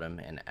very bottom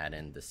and add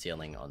in the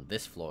ceiling on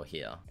this floor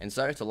here. And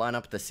so to line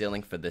up the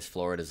ceiling for this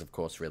floor, it is of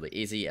course really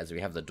easy, as we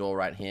have the door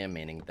right here,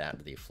 meaning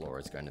that the floor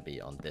is going to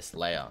be on this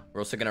layer. We're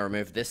also going to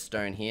remove this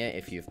stone here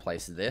if you've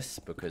placed this,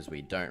 because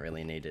we don't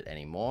really need it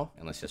anymore.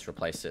 And let's just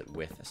replace it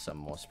with some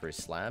more spruce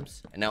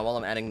slabs. And now while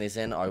I'm adding these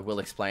in, I will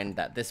explain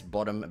that this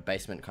bottom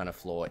basement kind of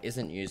floor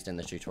isn't used in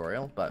the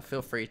tutorial, but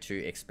feel free to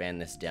expand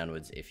this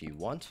downwards if you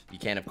want. You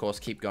can of course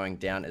keep going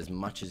down as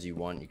much as you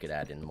want. You could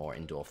add in more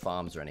indoor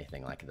farms or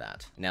anything like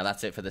that. Now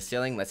that's it for the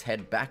ceiling. Let's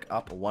head back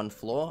up one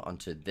floor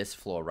onto this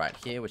floor right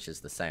here, which is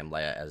the same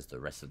layer as the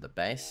rest of the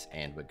base,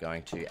 and we're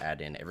going to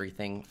add in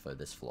everything for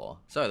this floor.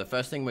 So the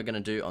first thing we're going to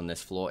do on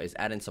this floor is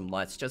add in some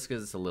lights, just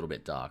because it's a little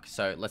bit dark.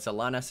 So let's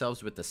align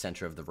ourselves with the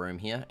center of the room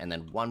here, and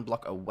then one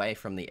block away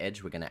from the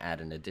edge we're going to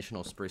add an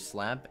additional spruce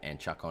slab and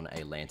chuck on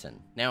a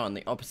lantern. Now on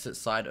the opposite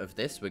side of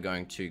this, we're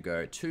going to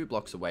go 2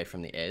 blocks away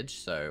from the edge,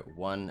 so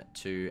 1,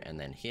 2, and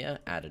then here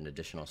add an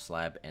additional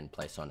slab and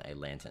place on a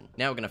lantern.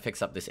 Now we're going to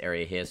fix up this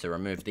area here, so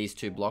remove these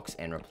 2 blocks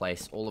and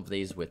replace all of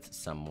these with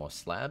some more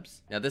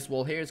slabs. Now this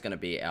wall here is going to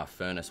be our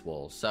furnace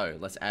wall, so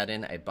let's add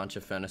in a bunch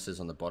of furnaces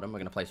on the bottom. We're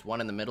going to place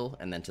 1 in the middle,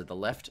 and then to the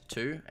left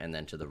 2, and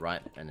then to the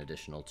right an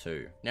additional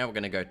 2. Now we're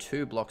going to go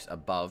 2 blocks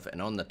above,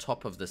 and on the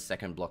top of the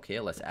second block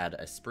here, let's add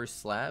a spruce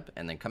slab,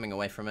 and then coming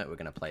away from it, we're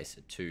going to place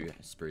 2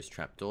 spruce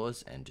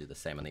trapdoors and do the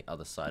same on the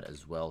other side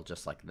as well,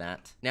 just like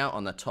that. Now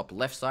on the top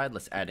left side,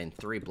 let's add in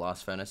 3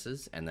 blast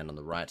furnaces, and then on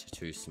the right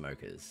 2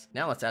 smokers.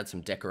 Now let's add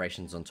some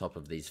decorations on top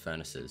of these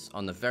furnaces.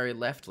 On the very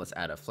left, let's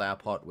add a flower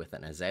pot with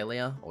an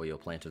azalea or your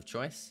plant of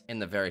choice. In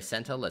the very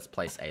center, let's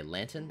place a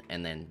lantern,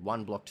 and then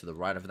 1 block to the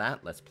right of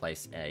that, let's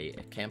place a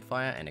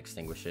campfire and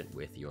extinguish it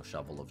with your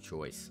shovel of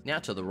choice. Now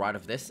to the right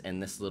of this, in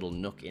this little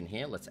nook in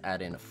here, let's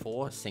add in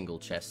 4 single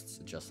chests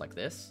just like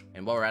this.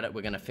 And while we're at it,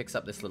 we're going to fix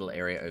up this little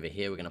area over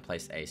here. We're going to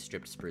place a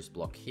stripped spruce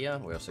block here.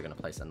 We're also going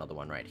to place another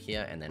one right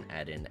here, and then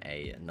add in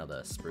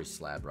another spruce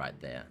slab right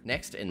there.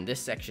 Next, in this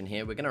section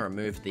here, we're going to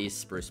remove these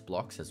spruce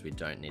blocks as we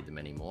don't need them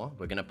anymore.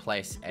 We're going to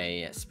place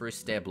a spruce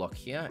stair block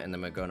here, and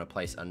then we're going to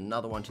place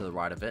another one to the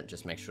right of it.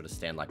 Just make sure to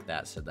stand like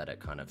that so that it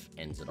kind of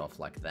ends it off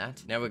like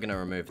that. Now we're going to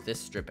remove this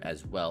strip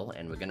as well,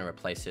 and we're going to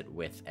replace it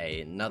with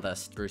another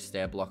spruce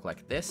stair block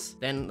like this.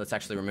 Then let's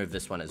actually remove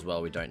this one as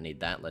well. We don't need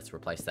that. Let's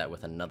replace that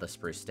with another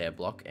spruce stair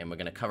block, and we're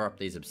going to cover up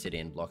these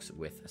obsidian blocks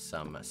with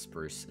some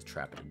spruce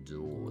trap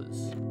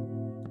doors.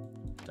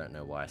 Don't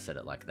know why I said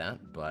it like that,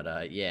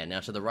 but yeah,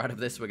 now to the right of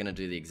this, we're going to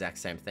do the exact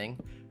same thing.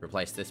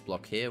 Replace this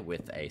block here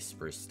with a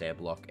spruce stair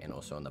block, and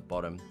also on the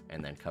bottom,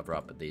 and then cover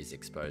up these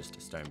exposed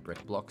stone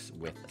brick blocks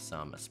with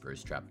some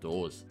spruce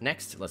trapdoors.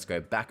 Next, let's go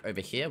back over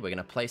here. We're going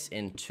to place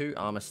in 2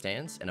 armor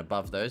stands, and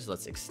above those,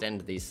 let's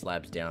extend these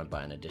slabs down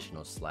by an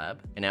additional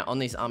slab. And now on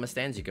these armor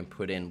stands, you can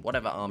put in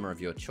whatever armor of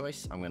your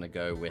choice. I'm going to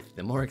go with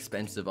the more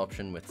expensive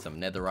option with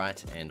some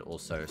netherite and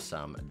also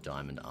some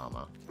diamond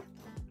armor.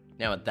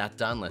 Now with that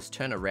done, let's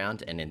turn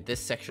around, and in this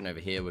section over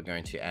here, we're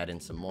going to add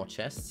in some more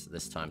chests,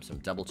 this time some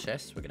double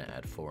chests. We're going to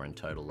add 4 in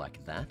total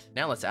like that.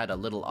 Now let's add a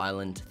little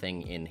island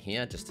thing in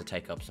here just to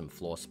take up some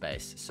floor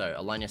space. So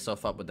align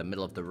yourself up with the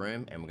middle of the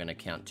room, and we're going to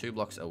count 2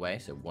 blocks away,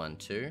 so 1,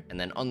 2. And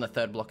then on the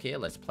 3rd block here,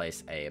 let's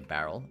place a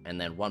barrel.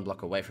 And then 1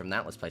 block away from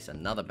that, let's place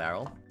another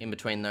barrel. In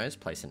between those,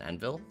 place an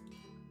anvil.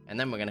 And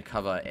then we're going to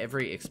cover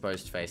every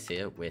exposed face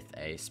here with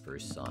a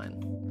spruce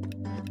sign.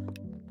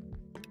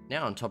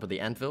 Now on top of the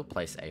anvil,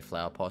 place a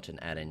flower pot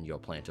and add in your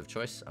plant of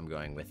choice. I'm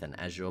going with an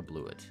azure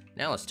bluet.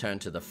 Now let's turn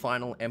to the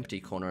final empty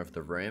corner of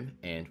the room,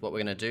 and what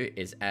we're going to do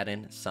is add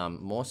in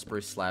some more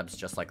spruce slabs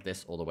just like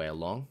this all the way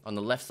along. On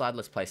the left side,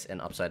 let's place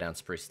an upside down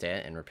spruce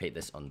stair and repeat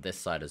this on this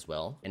side as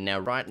well. And now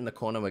right in the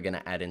corner, we're going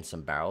to add in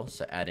some barrels.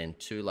 So add in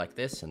 2 like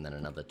this, and then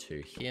another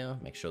 2 here.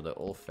 Make sure they're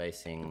all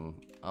facing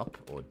up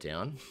or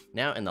down.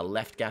 Now in the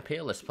left gap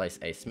here, let's place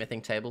a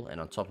smithing table, and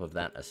on top of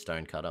that, a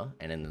stone cutter.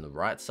 And then in the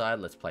right side,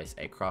 let's place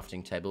a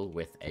crafting table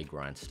with a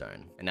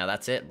grindstone. And now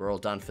that's it. We're all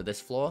done for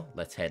this floor.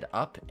 Let's head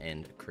up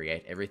and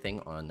create everything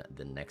on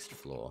the next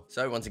floor.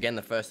 So once again,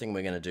 the first thing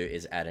we're going to do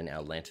is add in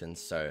our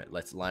lanterns. So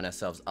let's line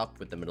ourselves up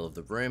with the middle of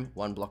the room.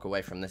 1 block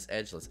away from this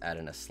edge, let's add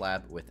in a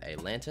slab with a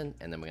lantern.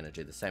 And then we're going to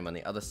do the same on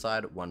the other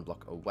side. 1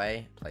 block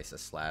away, place a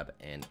slab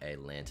and a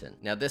lantern.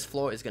 Now this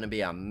floor is going to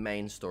be our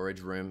main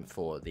storage room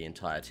for the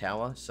entire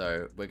tower.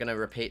 So we're going to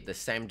repeat the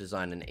same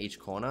design in each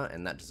corner,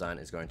 and that design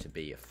is going to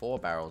be 4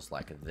 barrels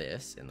like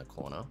this in the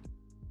corner.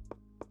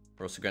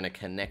 We're also going to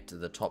connect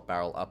the top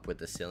barrel up with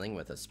the ceiling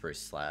with a spruce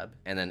slab.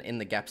 And then in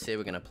the gaps here,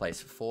 we're going to place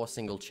 4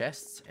 single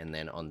chests, and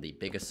then on the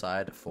bigger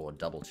side, 4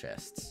 double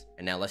chests.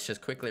 And now let's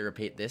just quickly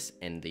repeat this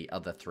in the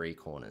other 3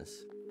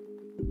 corners.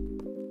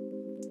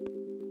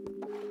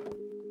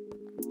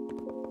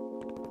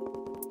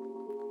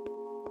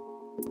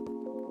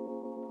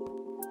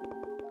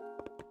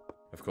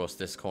 Of course,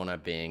 this corner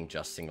being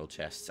just single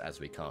chests as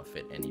we can't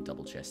fit any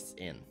double chests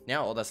in.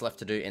 Now, all that's left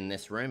to do in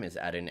this room is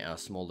add in our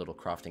small little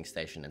crafting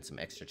station and some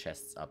extra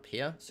chests up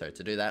here. So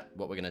to do that,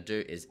 what we're going to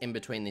do is in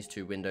between these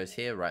two windows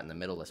here, right in the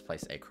middle, let's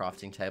place a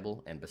crafting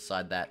table, and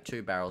beside that,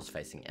 2 barrels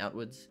facing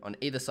outwards. On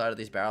either side of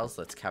these barrels,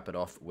 let's cap it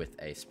off with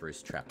a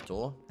spruce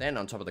trapdoor. Then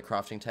on top of the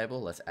crafting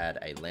table, let's add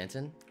a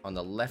lantern. On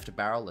the left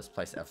barrel, let's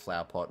place a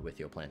flower pot with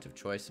your plant of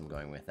choice. I'm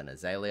going with an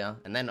azalea.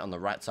 And then on the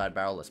right side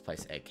barrel, let's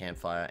place a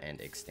campfire and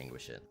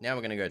extinguish it. Now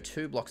we're going to go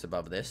 2 blocks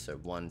above this, so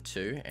 1,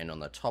 2, and on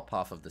the top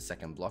half of the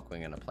second block, we're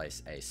going to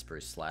place a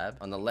spruce slab.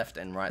 On the left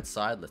and right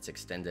side, let's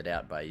extend it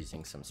out by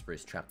using some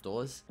spruce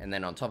trapdoors. And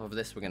then on top of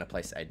this, we're going to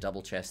place a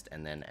double chest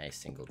and then a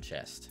single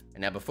chest.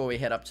 And now before we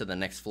head up to the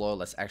next floor,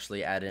 let's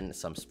actually add in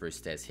some spruce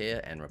stairs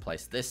here and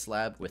replace this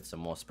slab with some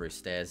more spruce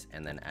stairs,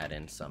 and then add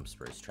in some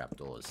spruce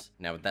trapdoors.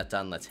 Now with that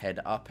done, let's head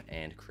up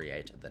and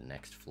create the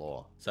next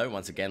floor. So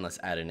once again, let's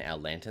add in our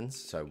lanterns.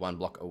 So 1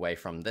 block away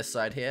from this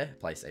side here,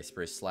 place a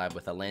spruce slab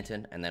with a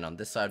lantern, and then on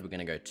this side, we're going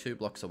to go 2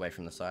 blocks away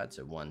from the side.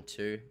 So 1,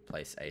 2,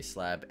 place a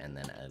slab and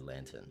then a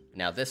lantern.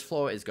 Now this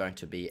floor is going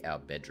to be our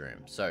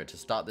bedroom. So to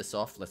start this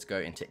off, let's go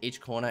into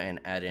each corner and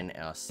add in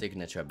our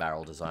signature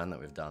barrel design that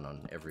we've done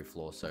on every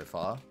floor so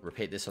far.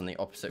 Repeat this on the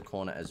opposite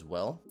corner as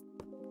well.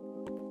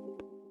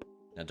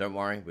 Now don't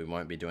worry, we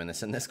won't be doing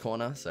this in this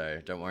corner,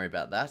 so don't worry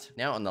about that.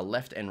 Now on the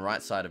left and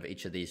right side of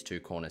each of these 2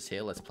 corners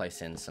here, let's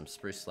place in some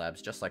spruce slabs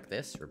just like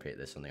this. Repeat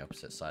this on the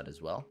opposite side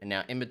as well. And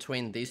now in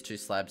between these 2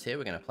 slabs here,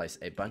 we're going to place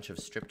a bunch of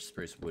stripped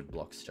spruce wood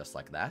blocks just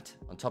like that.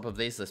 On top of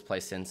these, let's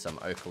place in some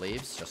oak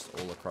leaves just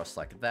all across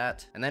like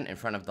that. And then in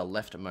front of the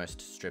leftmost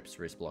stripped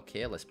spruce block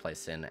here, let's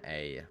place in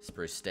a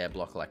spruce stair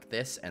block like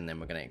this, and then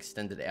we're going to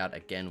extend it out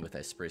again with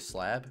a spruce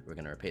slab. We're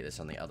going to repeat this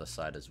on the other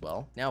side as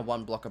well. Now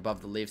 1 block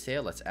above the leaves here,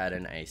 let's add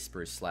in a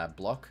spruce slab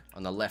block.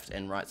 On the left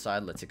and right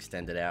side, let's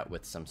extend it out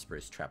with some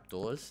spruce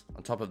trapdoors.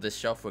 On top of this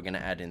shelf, we're going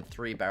to add in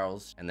 3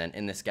 barrels, and then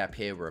in this gap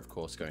here, we're of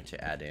course going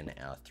to add in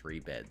our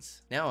 3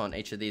 beds. Now on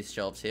each of these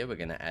shelves here, we're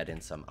going to add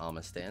in some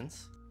armor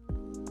stands.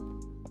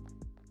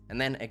 And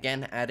then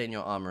again, add in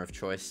your armor of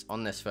choice.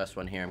 On this first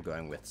one here, I'm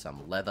going with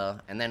some leather.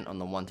 And then on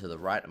the one to the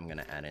right, I'm going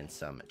to add in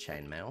some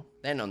chainmail.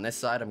 Then on this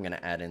side, I'm going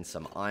to add in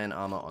some iron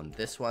armor on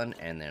this one.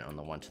 And then on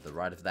the one to the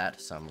right of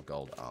that, some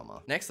gold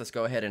armor. Next, let's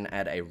go ahead and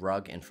add a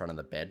rug in front of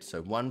the bed.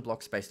 So 1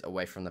 block spaced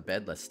away from the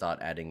bed, let's start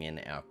adding in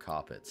our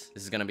carpets.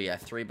 This is going to be a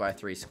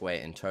 3x3 square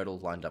in total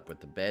lined up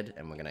with the bed.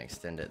 And we're going to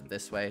extend it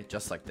this way,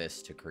 just like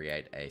this, to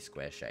create a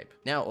square shape.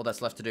 Now, all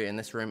that's left to do in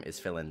this room is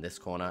fill in this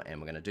corner.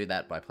 And we're going to do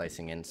that by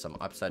placing in some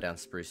upside down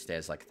spruce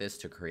stairs like this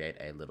to create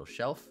a little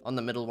shelf. On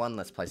the middle one,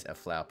 let's place a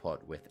flower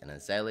pot with an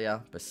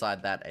azalea.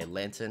 Beside that, a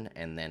lantern.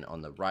 And then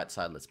on the right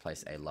side, let's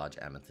place a large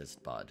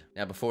amethyst bud.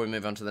 Now, before we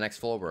move on to the next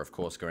floor, we're of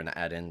course going to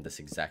add in this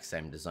exact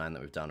same design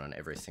that we've done on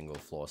every single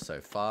floor so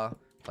far.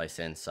 Place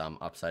in some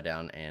upside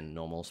down and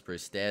normal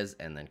spruce stairs,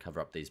 and then cover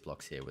up these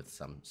blocks here with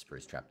some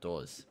spruce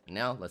trapdoors.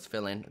 Now let's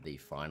fill in the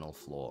final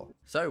floor.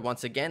 So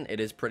once again, it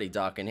is pretty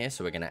dark in here,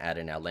 so we're going to add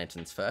in our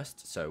lanterns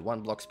first. So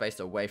 1 block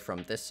spaced away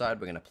from this side,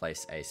 we're going to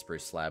place a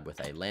spruce slab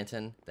with a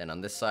lantern. Then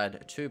on this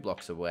side, 2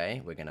 blocks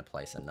away, we're going to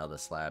place another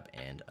slab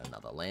and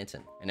another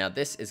lantern. And now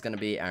this is going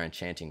to be our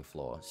enchanting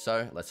floor.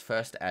 So let's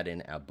first add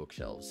in our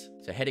bookshelves.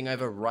 So heading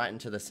over right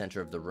into the center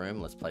of the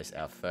room, let's place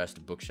our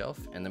first bookshelf,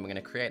 and then we're going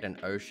to create an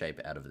O shape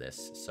out of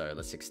this. So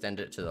let's extend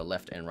it to the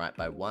left and right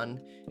by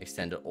 1,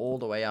 extend it all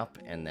the way up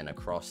and then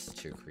across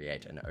to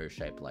create an O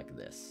shape like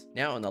this.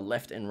 Now on the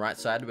left and right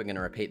side, we're going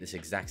to repeat this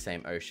exact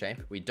same O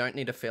shape. We don't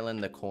need to fill in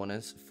the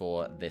corners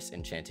for this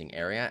enchanting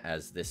area,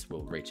 as this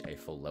will reach a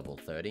full level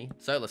 30.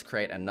 So let's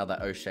create another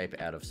O shape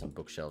out of some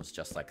bookshelves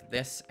just like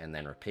this, and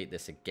then repeat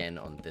this again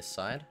on this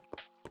side.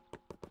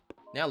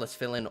 Now let's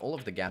fill in all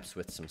of the gaps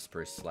with some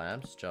spruce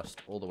slabs,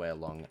 just all the way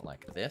along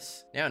like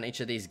this. Now in each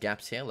of these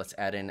gaps here, let's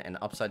add in an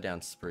upside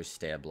down spruce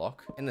stair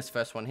block. In this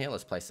first one here,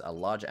 let's place a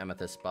large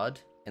amethyst bud.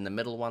 In the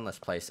middle one, let's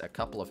place a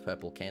couple of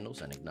purple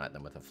candles and ignite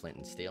them with a flint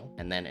and steel.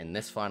 And then in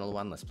this final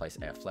one, let's place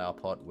a flower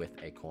pot with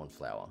a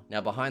cornflower. Now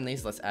behind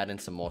these, let's add in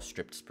some more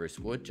stripped spruce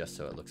wood, just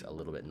so it looks a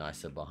little bit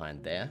nicer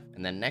behind there.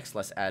 And then next,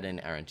 let's add in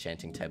our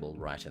enchanting table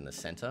right in the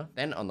center.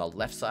 Then on the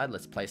left side,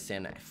 let's place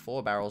in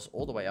 4 barrels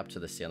all the way up to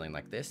the ceiling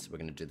like this. We're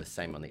going to do the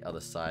same on the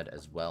other side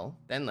as well.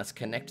 Then let's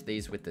connect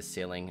these with the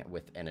ceiling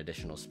with an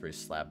additional spruce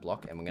slab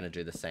block, and we're going to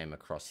do the same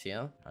across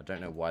here. I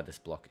don't know why this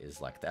block is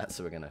like that,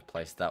 so we're going to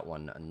place that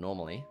one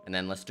normally. And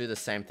then let's do the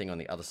same thing on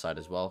the other side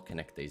as well.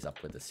 Connect these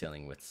up with the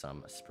ceiling with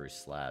some spruce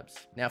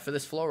slabs. Now for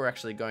this floor, we're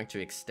actually going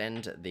to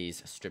extend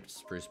these stripped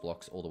spruce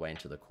blocks all the way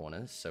into the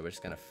corners. So we're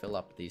just going to fill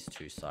up these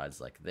 2 sides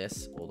like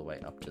this all the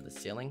way up to the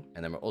ceiling.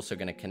 And then we're also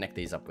going to connect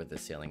these up with the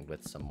ceiling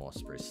with some more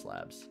spruce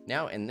slabs.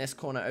 Now in this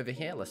corner over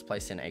here, let's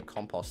place in a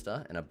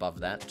composter, and above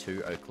that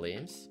 2 oak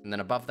leaves. And then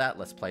above that,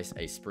 let's place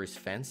a spruce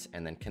fence,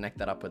 and then connect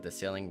that up with the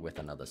ceiling with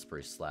another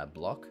spruce slab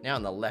block. Now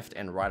on the left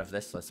and right of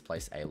this, let's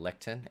place a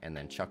lectern, and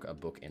then chuck a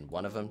book in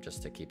one of them, just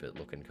just to keep it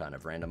looking kind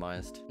of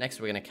randomized.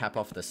 Next, we're gonna cap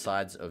off the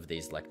sides of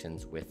these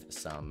lecterns with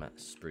some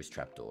spruce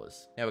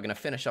trapdoors. Now we're gonna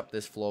finish up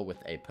this floor with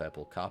a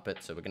purple carpet.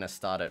 So we're gonna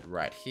start it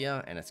right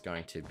here, and it's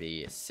going to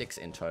be 6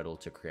 in total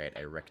to create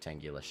a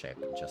rectangular shape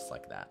just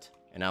like that.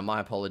 And now my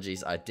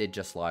apologies, I did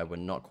just lie, we're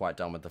not quite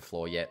done with the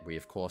floor yet. We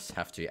of course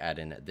have to add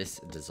in this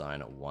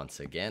design once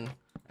again.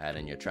 Add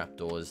in your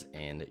trapdoors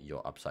and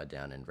your upside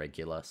down and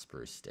regular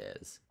spruce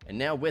stairs. And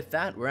now with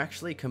that, we're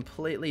actually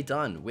completely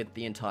done with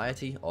the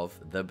entirety of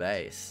the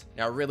base.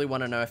 Now I really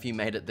want to know if you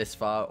made it this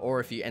far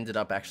or if you ended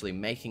up actually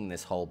making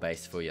this whole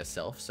base for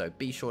yourself, so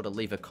be sure to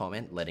leave a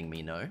comment letting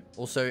me know.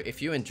 Also, if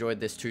you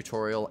enjoyed this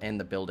tutorial and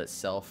the build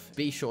itself,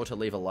 be sure to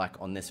leave a like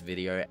on this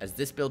video, as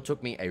this build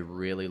took me a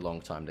really long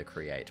time to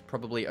create,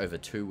 probably over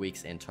 2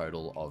 weeks in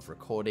total of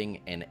recording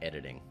and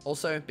editing.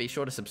 Also, be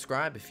sure to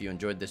subscribe if you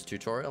enjoyed this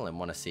tutorial and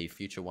want to see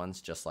future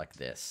ones just like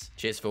this.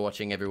 Cheers for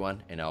watching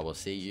everyone, and I will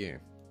see you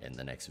in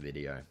the next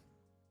video.